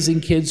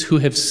raising kids who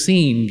have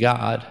seen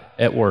God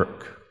at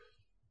work.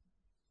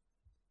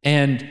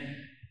 And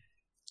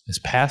as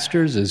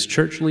pastors, as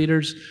church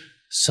leaders,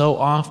 so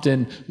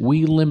often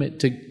we limit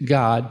to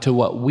God to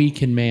what we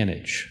can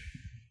manage.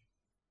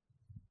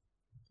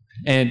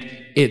 And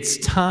it's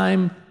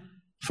time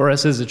for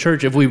us as a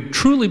church, if we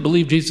truly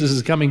believe Jesus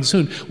is coming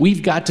soon,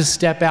 we've got to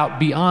step out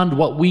beyond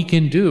what we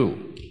can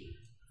do.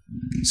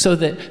 So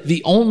that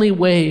the only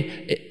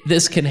way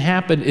this can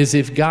happen is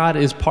if God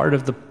is part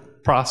of the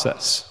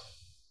process.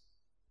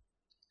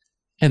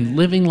 And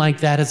living like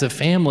that as a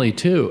family,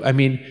 too. I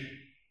mean,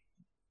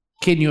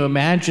 can you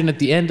imagine at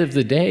the end of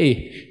the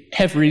day,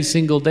 every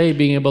single day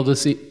being able to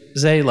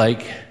say,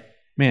 like,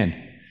 man,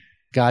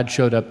 God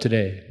showed up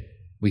today.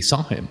 We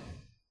saw him.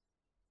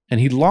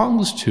 And he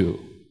longs to.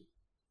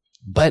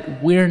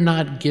 But we're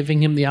not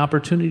giving him the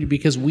opportunity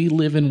because we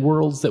live in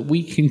worlds that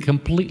we can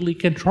completely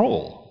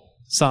control.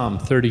 Psalm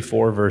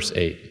 34, verse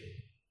 8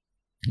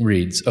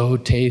 reads, "Oh,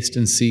 taste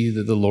and see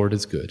that the Lord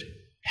is good.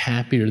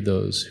 Happy are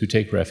those who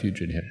take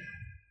refuge in him."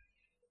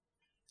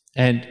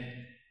 And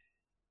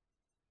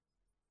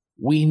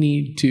we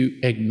need to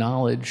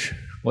acknowledge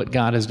what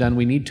God has done.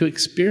 We need to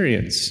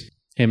experience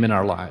him in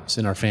our lives,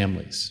 in our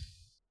families.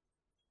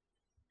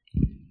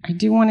 I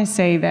do want to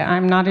say that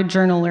I'm not a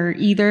journaler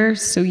either,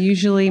 so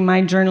usually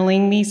my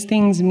journaling these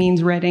things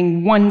means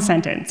writing one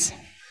sentence.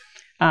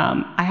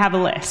 I have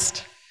a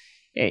list.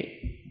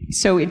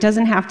 So it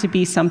doesn't have to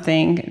be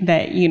something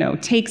that,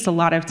 takes a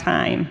lot of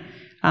time.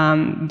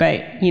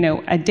 But,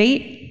 a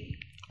date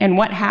and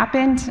what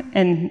happened,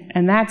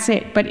 and that's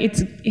it. But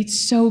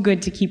it's so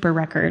good to keep a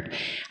record.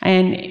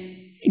 And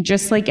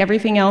just like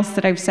everything else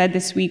that I've said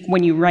this week,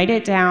 when you write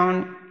it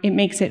down, it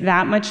makes it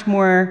that much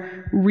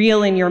more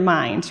real in your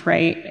mind,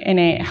 right? And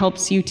it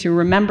helps you to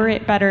remember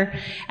it better.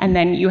 And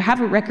then you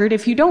have a record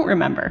if you don't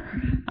remember.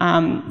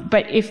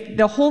 But if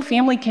the whole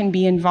family can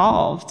be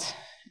involved,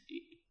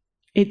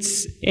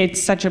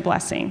 it's such a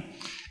blessing.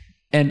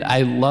 And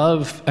I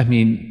love,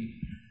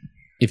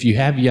 if you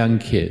have young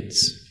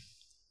kids,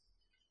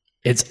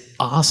 it's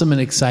awesome and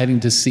exciting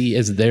to see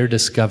as they're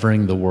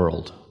discovering the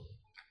world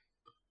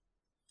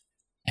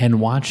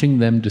and watching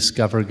them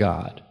discover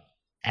God,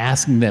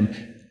 asking them,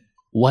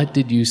 what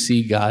did you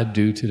see God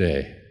do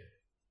today?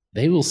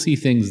 They will see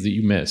things that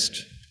you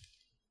missed.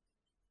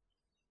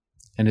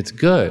 And it's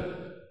good.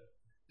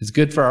 It's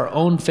good for our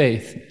own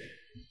faith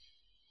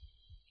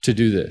to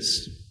do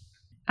this.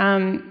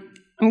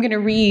 I'm going to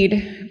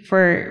read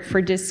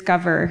for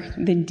discover,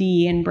 the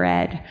D in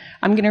bread.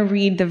 I'm going to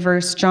read the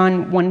verse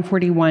John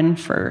 1:41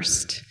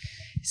 first.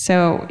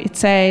 So it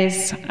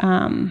says,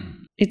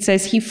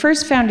 he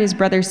first found his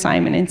brother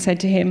Simon and said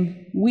to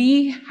him,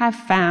 "We have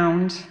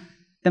found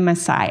the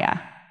Messiah."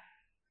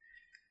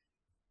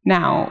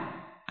 Now,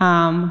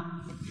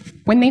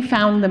 when they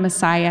found the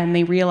Messiah and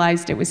they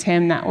realized it was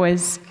him, that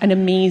was an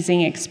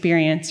amazing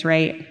experience,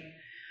 right?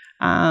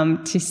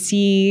 To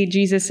see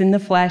Jesus in the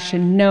flesh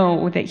and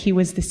know that he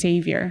was the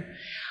Savior.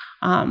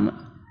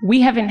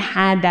 We haven't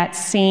had that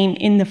same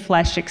in the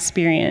flesh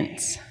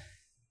experience,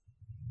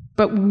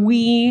 but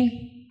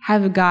we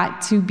have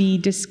got to be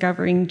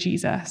discovering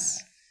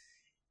Jesus.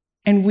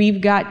 And we've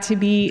got to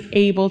be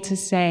able to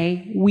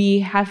say, we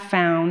have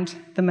found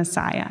the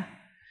Messiah.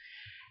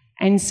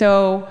 And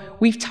so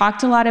we've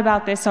talked a lot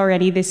about this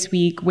already this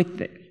week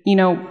with,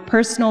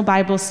 personal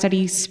Bible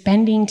study,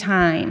 spending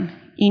time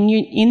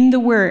in the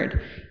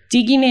Word,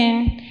 digging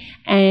in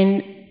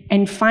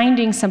and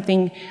finding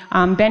something.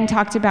 Ben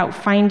talked about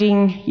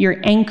finding your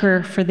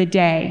anchor for the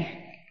day.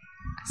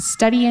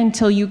 Study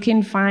until you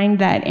can find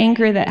that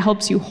anchor that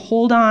helps you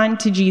hold on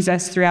to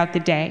Jesus throughout the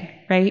day,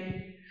 right?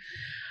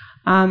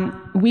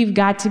 We've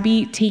got to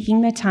be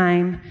taking the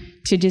time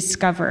to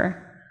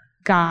discover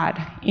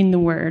God in the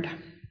Word.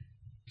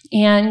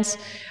 And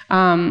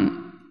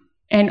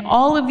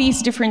all of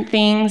these different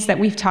things that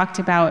we've talked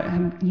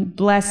about,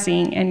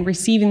 blessing and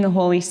receiving the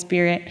Holy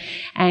Spirit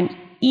and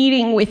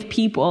eating with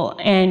people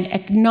and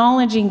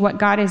acknowledging what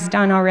God has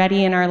done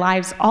already in our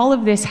lives, all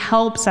of this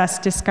helps us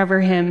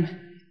discover him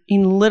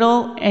in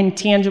little and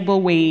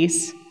tangible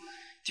ways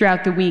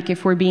throughout the week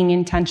if we're being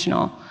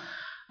intentional.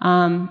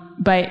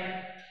 But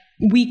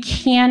we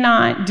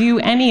cannot do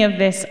any of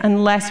this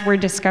unless we're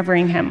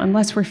discovering him,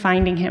 unless we're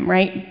finding him,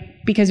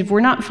 right? Because if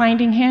we're not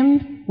finding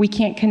him, we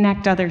can't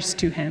connect others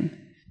to him.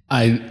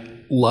 I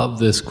love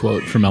this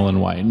quote from Ellen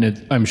White,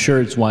 and I'm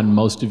sure it's one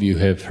most of you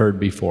have heard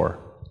before.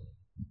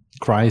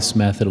 Christ's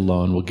method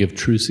alone will give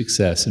true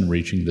success in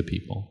reaching the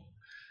people.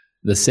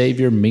 The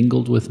Savior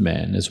mingled with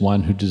men as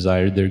one who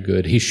desired their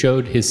good. He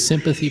showed his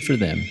sympathy for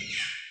them,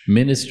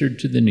 ministered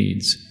to the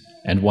needs,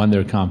 and won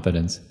their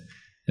confidence.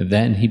 And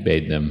then he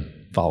bade them,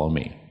 "Follow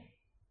me."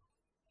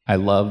 I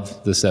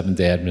love the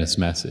Seventh-day Adventist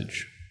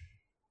message.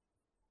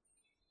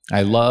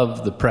 I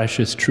love the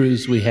precious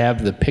truths we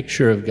have, the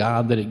picture of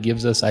God that it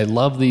gives us. I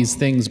love these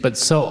things, but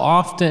so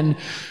often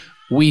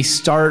we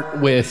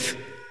start with,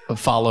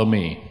 "Follow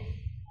me."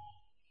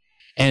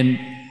 And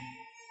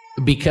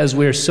because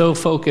we're so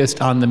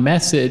focused on the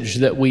message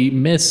that we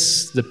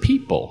miss the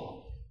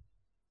people.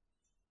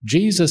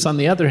 Jesus, on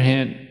the other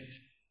hand,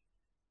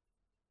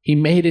 he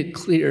made it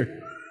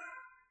clear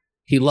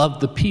he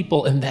loved the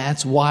people, and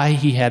that's why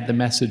he had the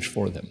message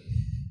for them.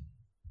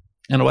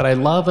 And what I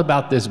love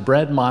about this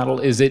bread model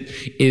is it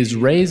is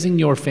raising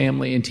your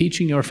family and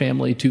teaching your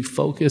family to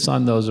focus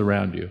on those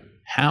around you.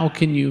 How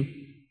can you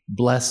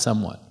bless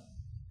someone?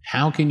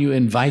 How can you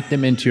invite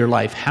them into your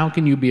life? How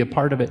can you be a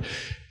part of it?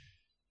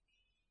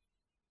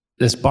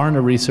 This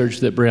Barna research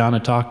that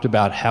Brianna talked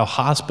about, how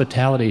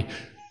hospitality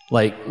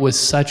was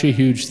such a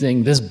huge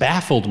thing, this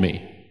baffled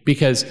me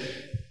because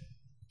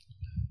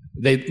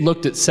they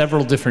looked at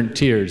several different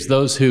tiers.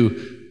 Those who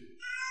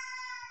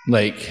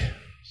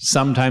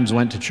sometimes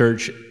went to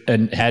church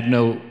and had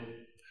no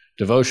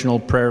devotional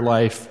prayer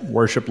life,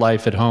 worship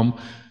life at home,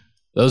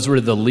 those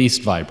were the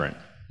least vibrant,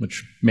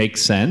 which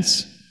makes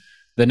sense.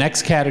 The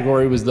next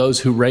category was those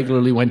who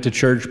regularly went to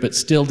church but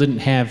still didn't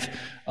have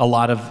a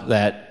lot of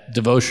that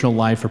devotional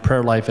life or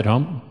prayer life at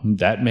home.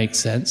 That makes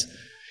sense.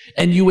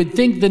 And you would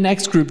think the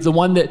next group, the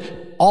one that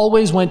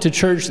always went to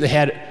church, they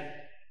had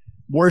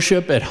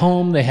worship at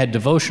home, they had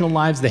devotional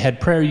lives, they had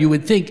prayer, you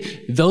would think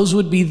those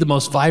would be the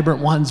most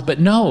vibrant ones, but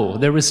no,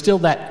 there was still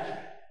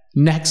that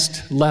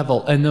next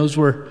level, and those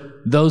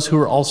were those who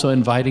were also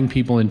inviting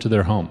people into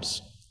their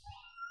homes.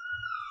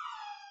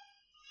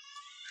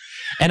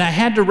 And I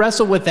had to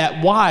wrestle with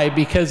that. Why?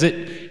 Because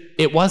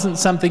it wasn't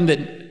something that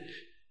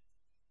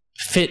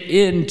fit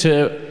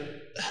into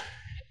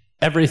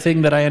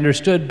everything that I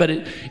understood, but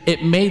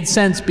it made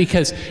sense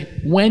because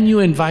when you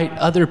invite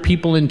other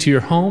people into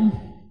your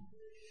home,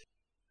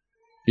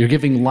 you're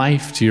giving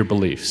life to your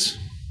beliefs.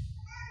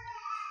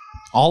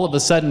 All of a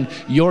sudden,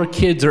 your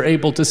kids are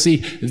able to see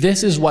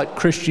this is what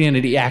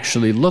Christianity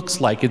actually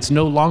looks like. It's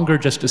no longer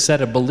just a set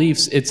of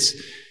beliefs,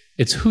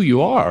 it's who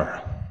you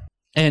are.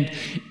 And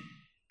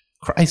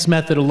Christ's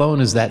method alone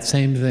is that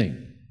same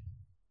thing.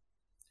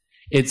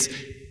 It's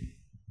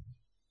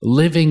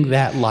living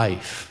that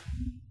life.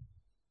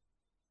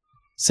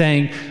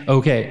 Saying,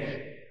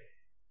 okay,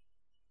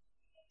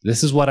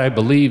 this is what I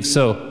believe,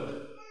 so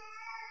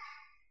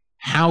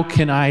how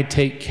can I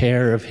take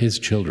care of his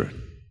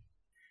children?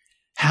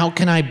 How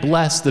can I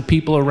bless the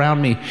people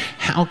around me?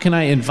 How can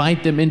I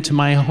invite them into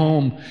my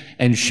home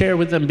and share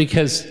with them?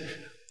 Because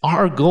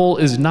our goal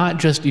is not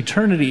just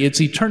eternity, it's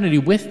eternity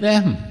with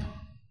them.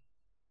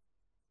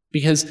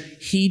 Because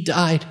he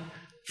died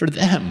for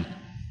them.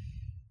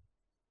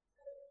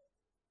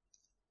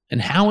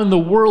 And how in the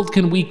world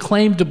can we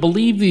claim to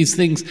believe these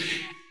things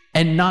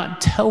and not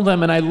tell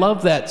them? And I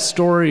love that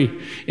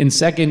story in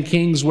 2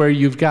 Kings where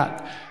you've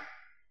got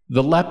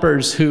the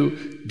lepers who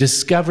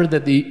discover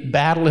that the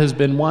battle has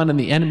been won and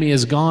the enemy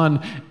is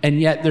gone,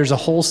 and yet there's a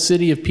whole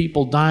city of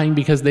people dying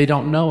because they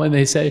don't know. And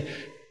they say,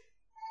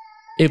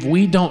 if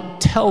we don't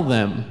tell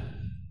them,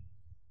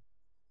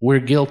 we're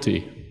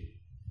guilty.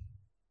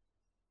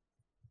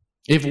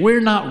 If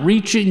we're not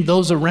reaching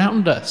those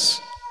around us,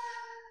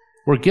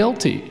 we're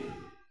guilty.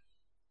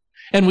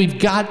 And we've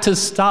got to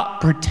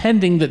stop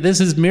pretending that this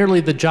is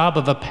merely the job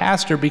of a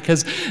pastor,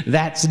 because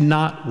that's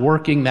not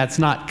working, that's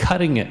not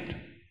cutting it.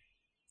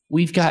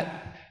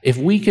 If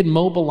we can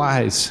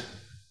mobilize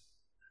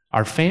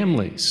our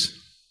families,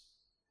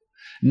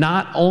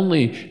 not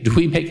only do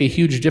we make a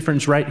huge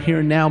difference right here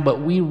and now,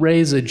 but we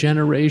raise a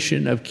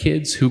generation of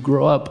kids who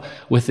grow up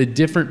with a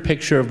different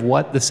picture of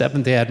what the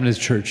Seventh-day Adventist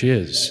Church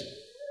is.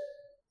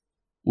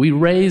 We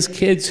raise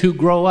kids who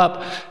grow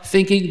up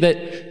thinking that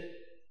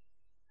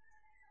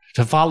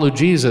to follow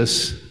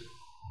Jesus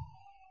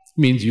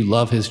means you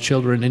love his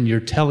children and you're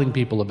telling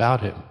people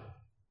about him.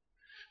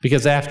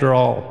 Because after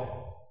all,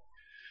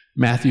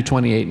 Matthew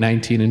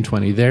 28:19 and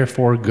 20,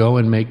 therefore go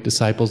and make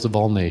disciples of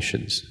all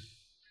nations,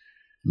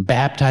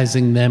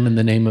 baptizing them in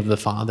the name of the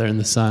Father and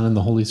the Son and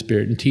the Holy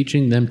Spirit, and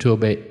teaching them to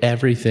obey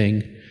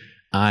everything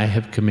I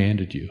have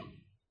commanded you.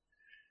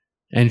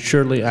 And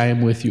surely I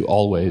am with you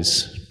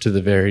always to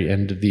the very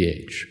end of the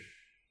age.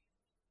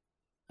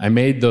 I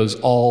made those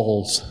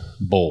alls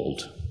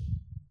bold.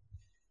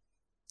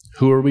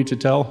 Who are we to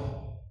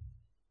tell?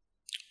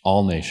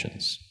 All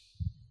nations.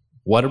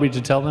 What are we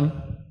to tell them?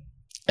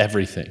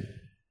 Everything.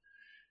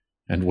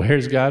 And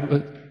where's God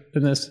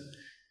in this?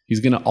 He's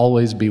going to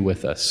always be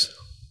with us.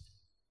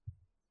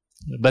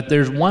 But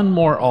there's one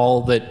more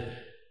all that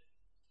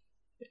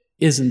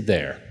isn't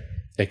there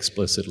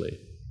explicitly.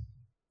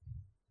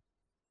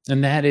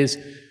 And that is,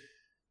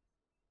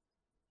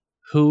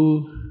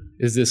 who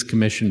is this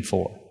commission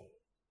for?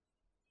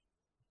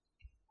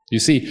 You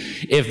see,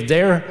 if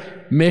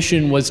their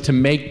mission was to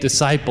make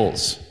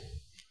disciples,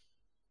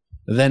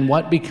 then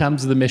what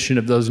becomes the mission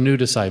of those new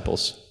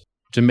disciples?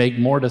 To make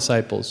more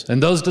disciples.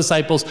 And those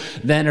disciples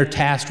then are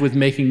tasked with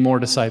making more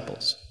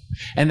disciples.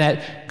 And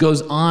that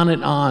goes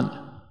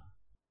on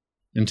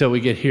until we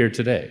get here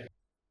today.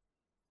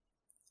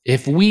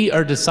 If we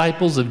are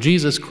disciples of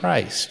Jesus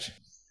Christ,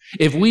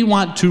 if we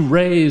want to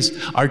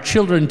raise our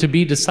children to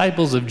be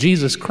disciples of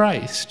Jesus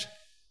Christ,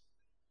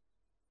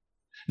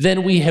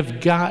 then we have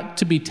got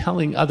to be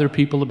telling other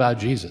people about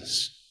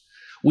Jesus.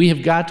 We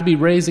have got to be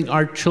raising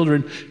our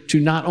children to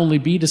not only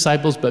be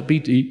disciples, but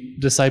be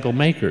disciple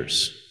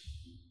makers.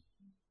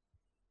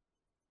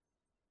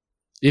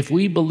 If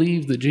we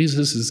believe that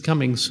Jesus is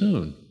coming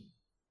soon,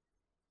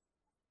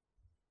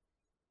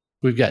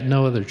 we've got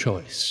no other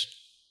choice.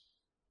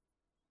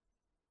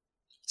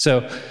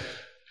 So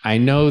I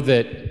know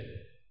that,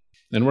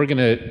 and we're going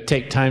to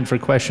take time for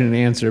question and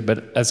answer,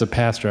 but as a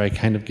pastor, I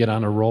kind of get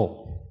on a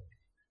roll.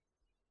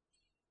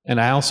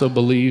 And I also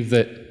believe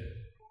that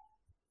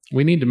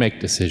we need to make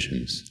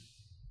decisions.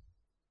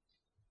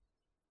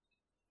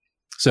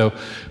 So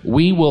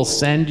we will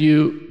send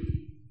you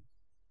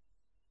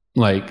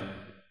like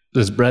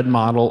this bread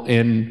model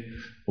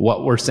in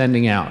what we're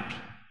sending out.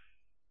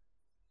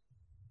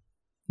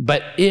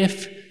 But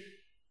if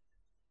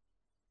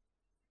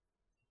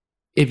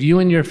you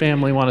and your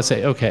family want to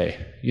say,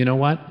 okay, you know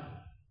what?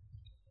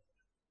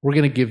 We're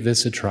going to give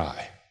this a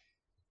try.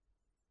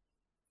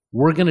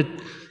 We're going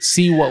to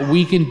see what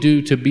we can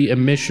do to be a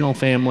missional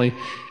family.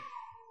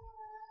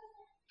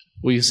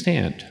 Will you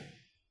stand?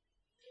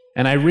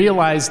 And I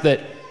realize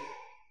that,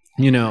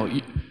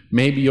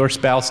 maybe your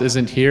spouse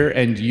isn't here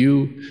and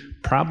you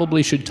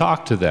probably should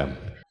talk to them.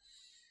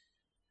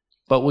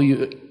 But will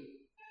you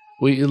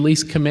at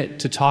least commit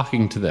to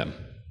talking to them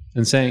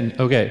and saying,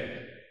 okay,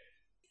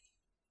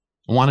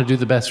 I want to do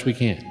the best we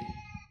can.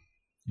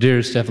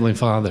 Dearest Heavenly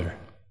Father,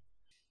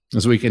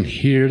 as we can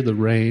hear the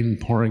rain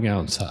pouring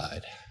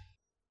outside,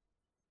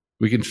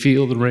 we can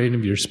feel the rain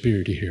of your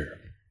Spirit here.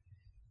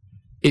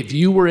 If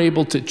you were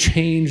able to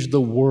change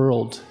the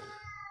world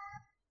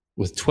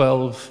with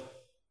 12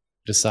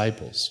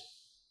 disciples,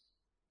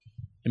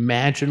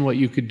 imagine what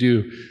you could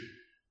do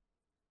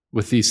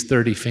with these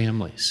 30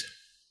 families.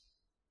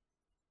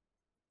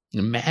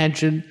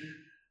 Imagine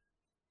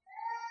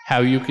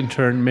how you can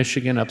turn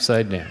Michigan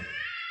upside down.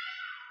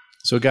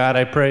 So God,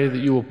 I pray that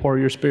you will pour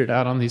your Spirit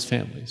out on these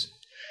families,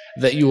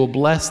 that you will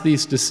bless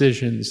these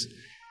decisions,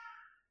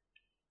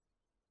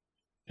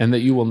 and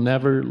that you will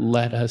never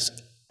let us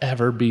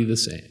ever be the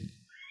same,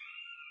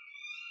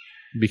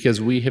 because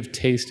we have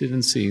tasted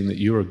and seen that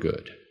you are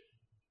good.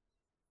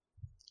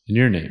 In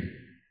your name,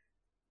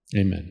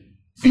 amen.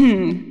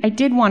 I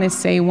did want to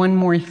say one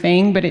more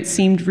thing, but it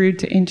seemed rude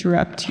to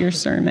interrupt your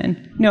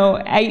sermon. No,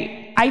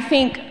 I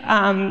think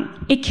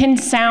it can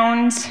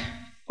sound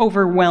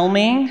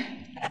overwhelming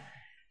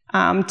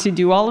to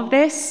do all of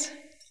this.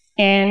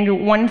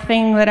 And one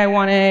thing that I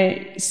want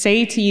to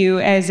say to you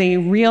as a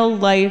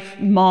real-life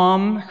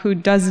mom who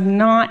does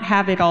not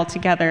have it all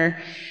together,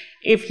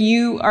 if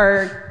you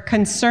are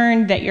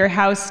concerned that your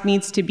house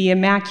needs to be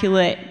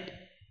immaculate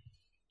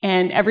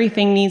and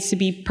everything needs to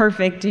be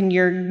perfect and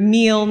your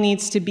meal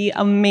needs to be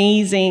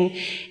amazing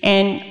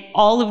and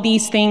all of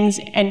these things,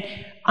 and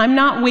I'm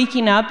not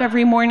waking up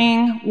every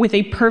morning with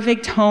a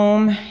perfect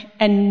home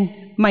and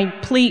my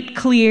plate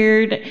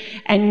cleared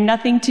and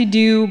nothing to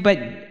do but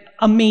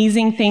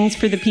amazing things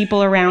for the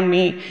people around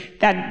me,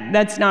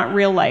 that's not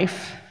real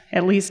life,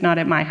 at least not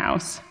at my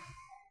house.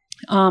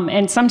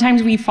 And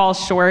sometimes we fall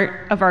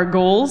short of our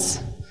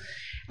goals,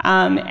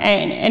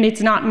 and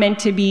it's not meant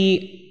to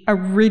be a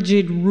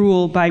rigid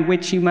rule by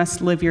which you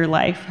must live your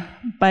life,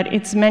 but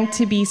it's meant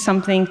to be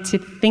something to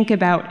think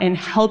about and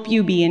help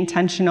you be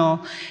intentional,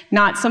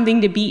 not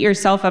something to beat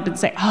yourself up and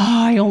say,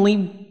 oh, I only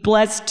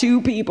blessed 2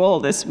 people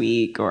this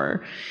week,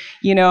 or,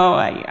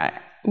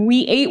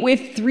 we ate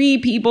with 3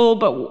 people,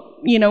 but,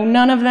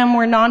 none of them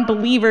were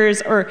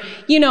non-believers, or,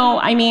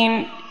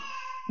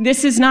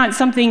 this is not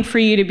something for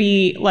you to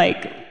be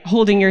like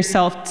holding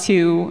yourself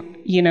to,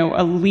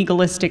 a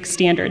legalistic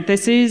standard.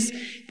 This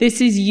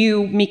is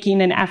you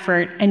making an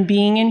effort and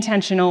being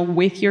intentional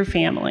with your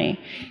family.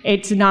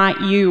 It's not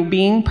you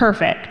being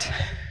perfect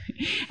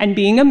and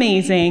being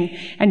amazing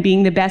and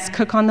being the best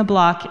cook on the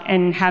block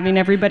and having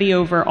everybody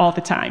over all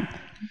the time.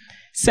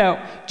 So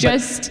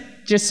just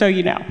so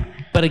you know.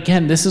 But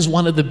again, this is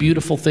one of the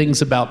beautiful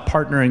things about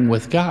partnering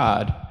with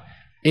God,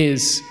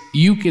 is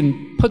you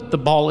can put the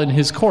ball in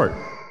his court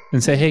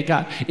and say, hey,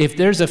 God, if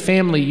there's a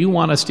family you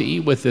want us to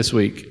eat with this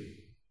week,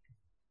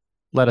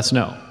 let us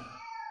know.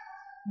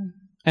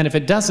 And if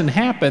it doesn't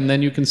happen,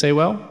 then you can say,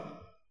 well,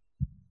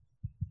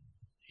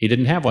 he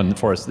didn't have one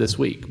for us this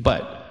week,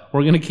 but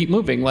we're going to keep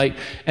moving.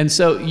 And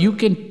so you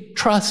can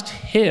trust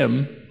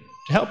him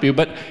to help you.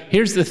 But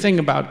here's the thing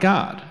about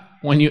God.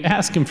 When you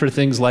ask him for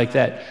things like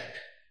that,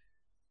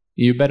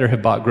 you better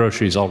have bought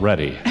groceries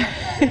already.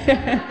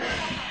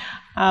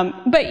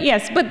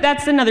 But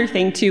that's another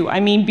thing too.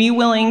 Be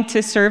willing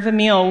to serve a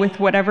meal with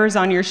whatever's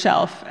on your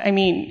shelf.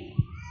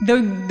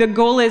 The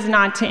goal is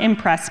not to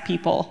impress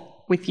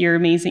people with your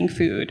amazing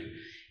food.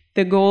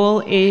 The goal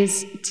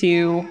is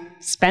to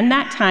spend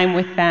that time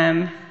with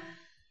them,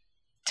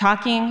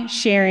 talking,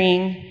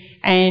 sharing,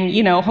 and,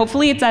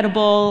 hopefully it's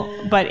edible,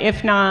 but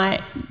if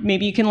not,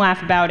 maybe you can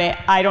laugh about it.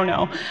 I don't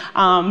know.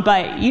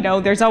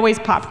 But, there's always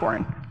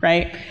popcorn,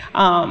 right?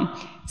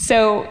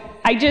 So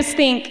I just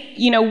think,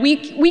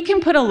 we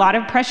can put a lot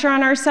of pressure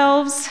on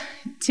ourselves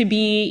to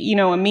be,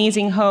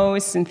 amazing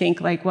hosts and think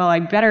like, well, I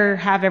better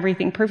have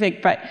everything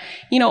perfect. But,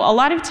 a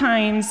lot of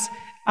times,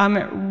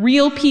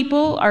 real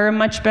people are a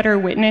much better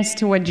witness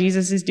to what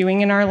Jesus is doing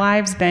in our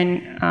lives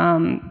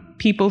than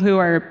people who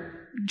are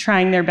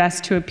trying their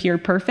best to appear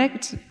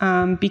perfect,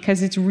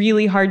 because it's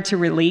really hard to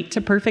relate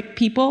to perfect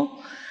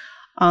people.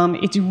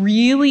 It's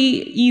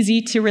really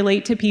easy to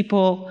relate to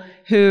people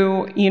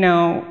who,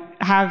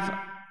 have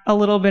a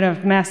little bit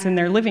of mess in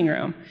their living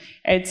room.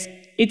 It's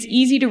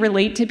easy to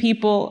relate to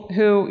people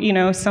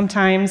who,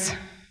 sometimes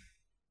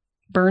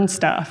burn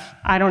stuff.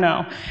 I don't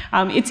know.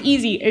 It's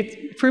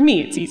easy. For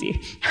me, it's easy.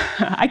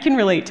 I can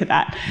relate to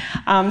that.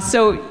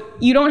 So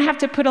you don't have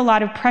to put a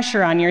lot of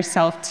pressure on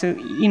yourself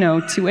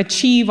to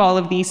achieve all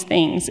of these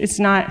things. It's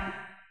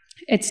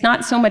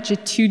not so much a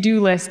to-do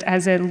list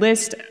as a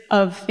list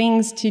of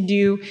things to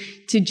do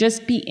to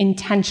just be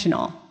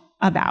intentional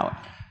about.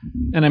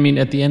 And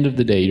at the end of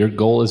the day, your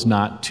goal is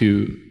not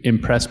to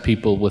impress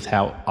people with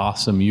how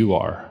awesome you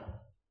are.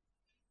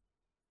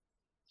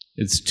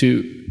 It's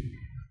to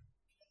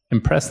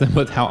impress them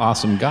with how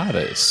awesome God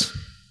is.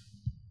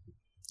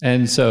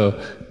 And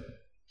so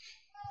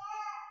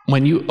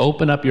when you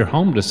open up your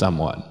home to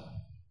someone,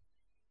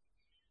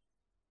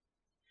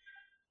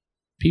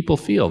 people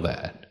feel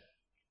that.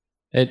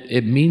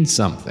 It means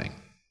something.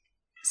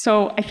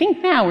 So I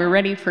think now we're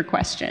ready for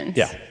questions.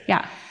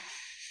 Yeah.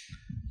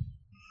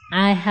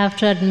 I have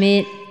to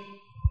admit,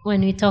 when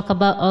we talk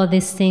about all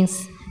these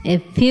things,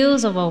 it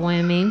feels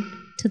overwhelming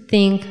to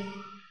think,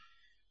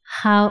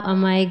 how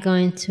am I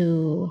going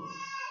to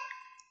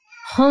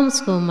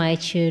homeschool my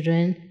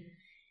children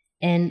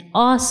and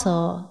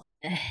also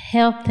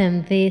help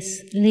them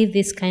live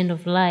this kind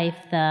of life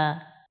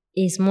that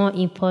is more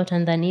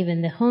important than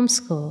even the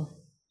homeschool?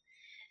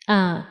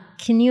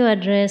 Can you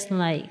address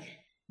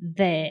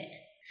that?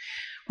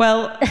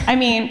 Well,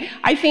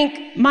 I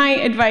think my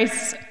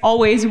advice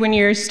always when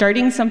you're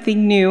starting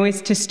something new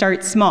is to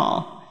start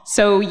small.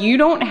 So you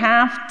don't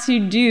have to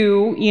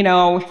do,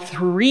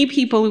 3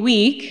 people a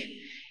week,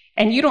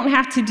 and you don't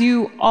have to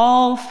do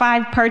all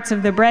 5 parts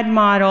of the bread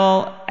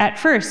model at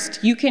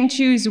first. You can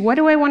choose, what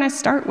do I want to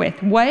start with?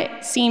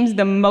 What seems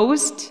the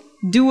most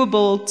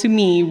doable to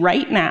me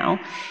right now,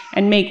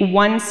 and make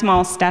one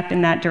small step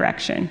in that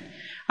direction.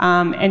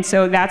 And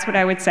so that's what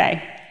I would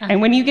say. And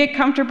when you get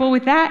comfortable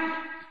with that,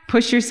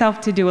 push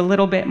yourself to do a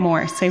little bit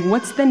more. Say,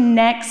 what's the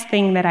next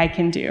thing that I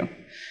can do?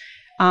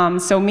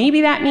 So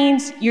maybe that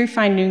means you're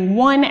finding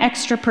one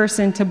extra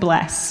person to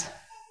bless.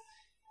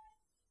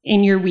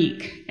 in your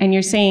week, and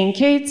you're saying,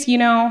 kids,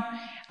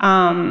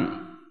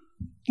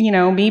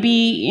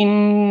 maybe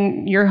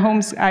in your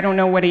homes, I don't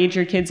know what age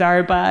your kids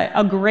are, but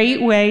a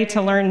great way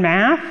to learn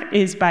math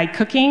is by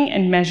cooking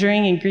and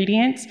measuring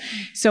ingredients.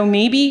 So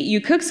maybe you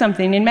cook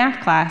something in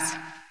math class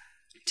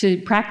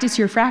to practice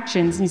your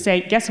fractions, and you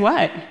say, guess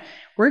what?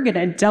 We're going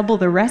to double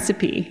the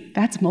recipe.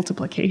 That's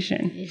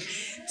multiplication.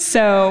 Yes.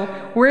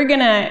 So we're going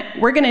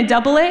to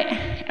double it,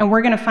 and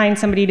we're going to find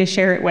somebody to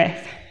share it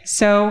with.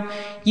 So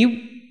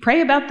you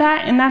pray about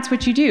that, and that's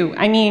what you do.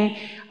 I mean,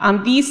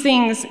 these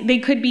things, they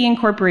could be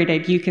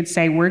incorporated. You could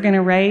say, we're going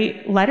to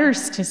write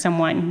letters to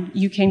someone.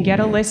 You can get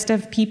a list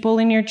of people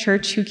in your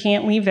church who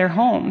can't leave their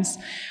homes.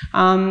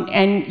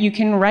 And you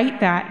can write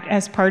that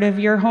as part of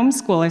your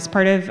homeschool, as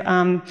part of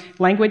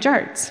language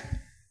arts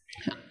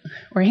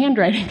or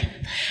handwriting.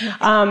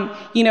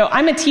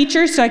 I'm a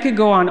teacher, so I could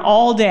go on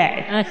all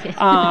day. Okay.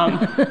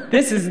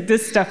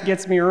 This stuff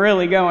gets me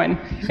really going.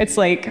 It's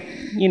like,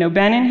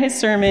 Ben and his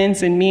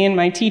sermons and me and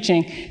my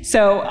teaching.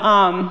 So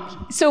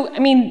I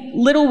mean,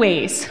 little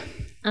ways.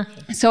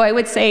 Okay. So I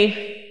would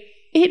say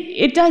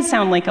it does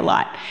sound like a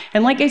lot.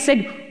 And like I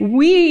said,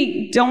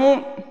 we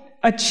don't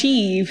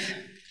achieve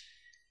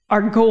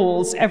our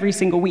goals every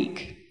single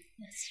week.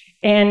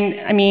 And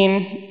I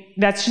mean,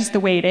 that's just the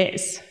way it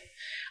is.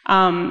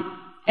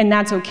 And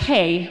that's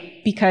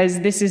okay,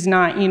 because this is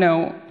not,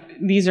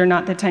 these are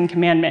not the 10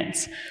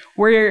 Commandments.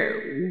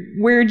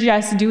 We're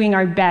just doing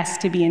our best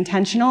to be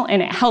intentional,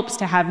 and it helps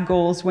to have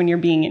goals when you're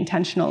being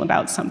intentional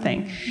about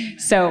something.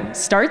 So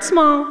start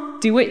small,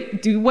 do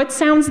what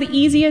sounds the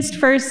easiest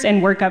first,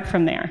 and work up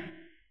from there.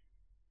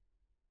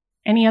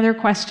 Any other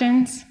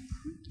questions?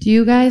 Do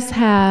you guys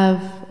have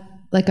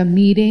like a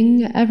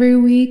meeting every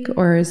week,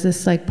 or is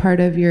this like part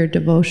of your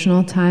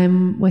devotional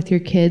time with your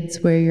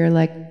kids where you're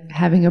like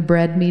having a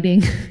bread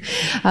meeting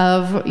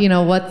of,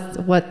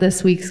 what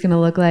this week's going to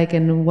look like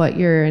and what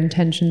your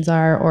intentions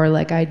are, or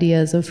like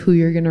ideas of who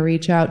you're going to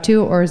reach out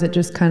to? Or is it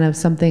just kind of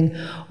something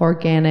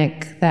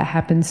organic that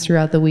happens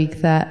throughout the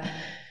week that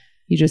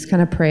you just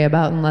kind of pray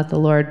about and let the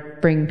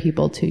Lord bring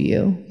people to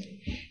you?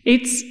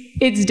 It's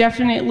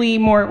definitely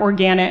more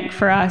organic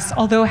for us,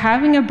 although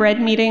having a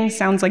bread meeting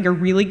sounds like a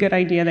really good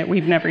idea that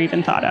we've never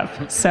even thought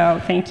of.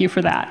 So thank you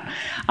for that.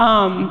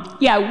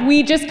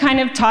 We just kind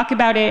of talk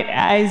about it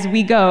as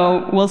we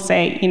go. We'll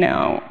say,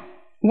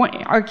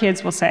 our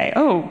kids will say,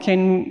 oh,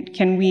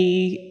 can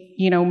we,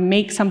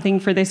 make something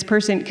for this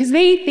person? Because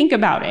they think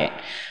about it.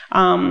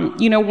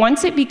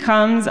 Once it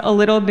becomes a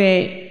little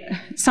bit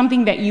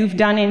something that you've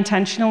done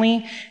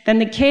intentionally, then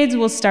the kids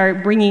will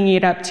start bringing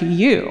it up to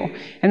you.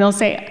 And they'll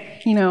say,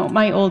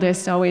 my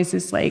oldest always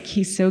is like,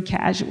 he's so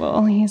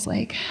casual. He's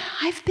like,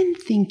 I've been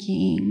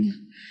thinking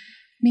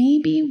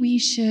maybe we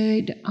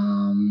should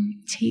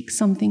take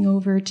something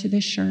over to the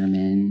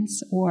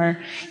Shermans, or,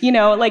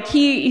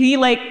 he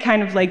like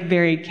kind of like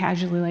very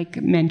casually like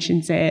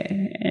mentions it,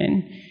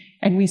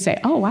 and we say,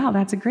 oh, wow,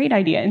 that's a great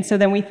idea. And so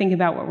then we think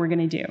about what we're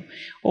going to do.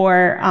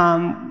 Or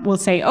we'll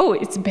say, oh,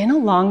 it's been a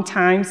long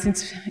time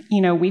since,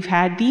 we've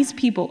had these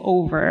people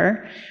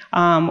over.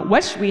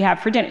 What should we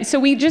have for dinner?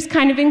 So we just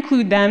kind of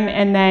include them.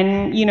 And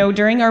then,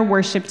 during our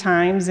worship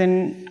times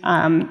and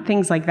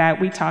things like that,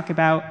 we talk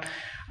about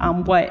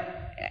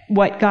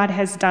what God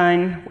has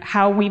done,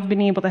 how we've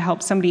been able to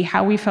help somebody,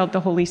 how we felt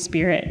the Holy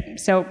Spirit.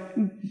 So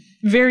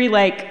very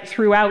like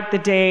throughout the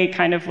day,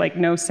 kind of like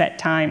no set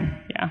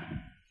time. Yeah.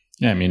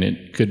 Yeah, I mean,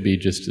 it could be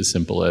just as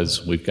simple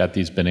as, we've got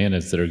these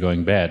bananas that are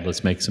going bad.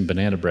 Let's make some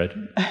banana bread.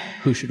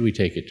 Who should we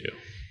take it to?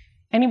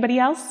 Anybody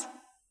else?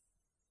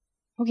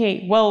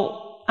 Okay,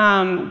 well,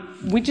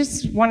 we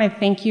just want to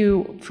thank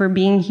you for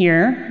being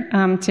here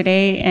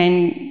today,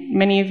 and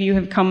many of you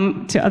have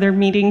come to other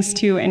meetings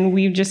too, and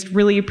we've just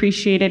really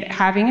appreciated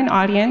having an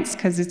audience,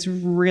 because it's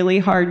really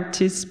hard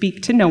to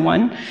speak to no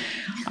one.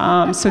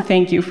 So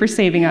thank you for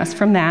saving us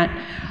from that.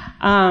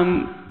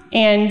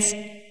 And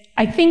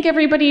I think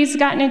everybody's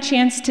gotten a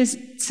chance to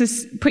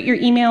put your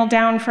email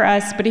down for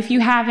us, but if you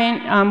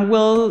haven't,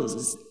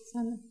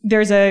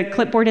 there's a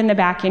clipboard in the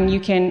back, and you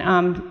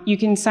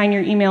can sign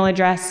your email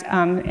address,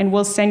 and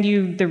we'll send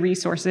you the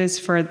resources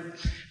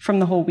from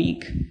the whole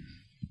week.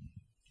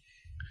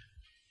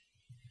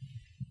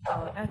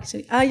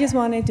 Actually, I just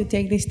wanted to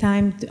take this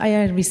time.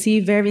 I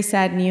received very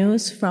sad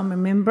news from a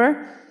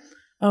member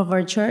of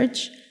our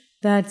church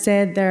that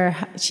said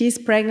she's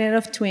pregnant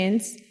of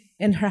twins,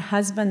 and her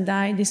husband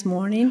died this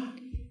morning.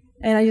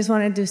 And I just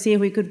wanted to see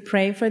if we could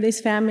pray for this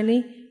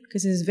family,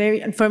 because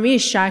for me,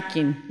 it's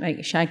shocking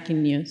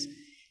news.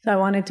 So I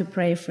wanted to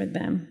pray for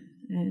them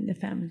and the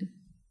family.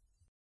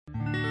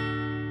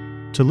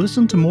 To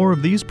listen to more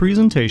of these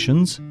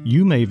presentations,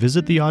 you may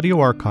visit the audio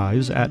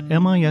archives at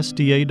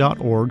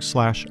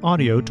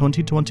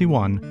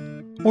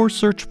misda.org/audio2021, or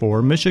search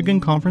for Michigan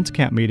Conference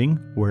Camp Meeting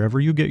wherever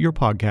you get your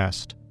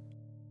podcast.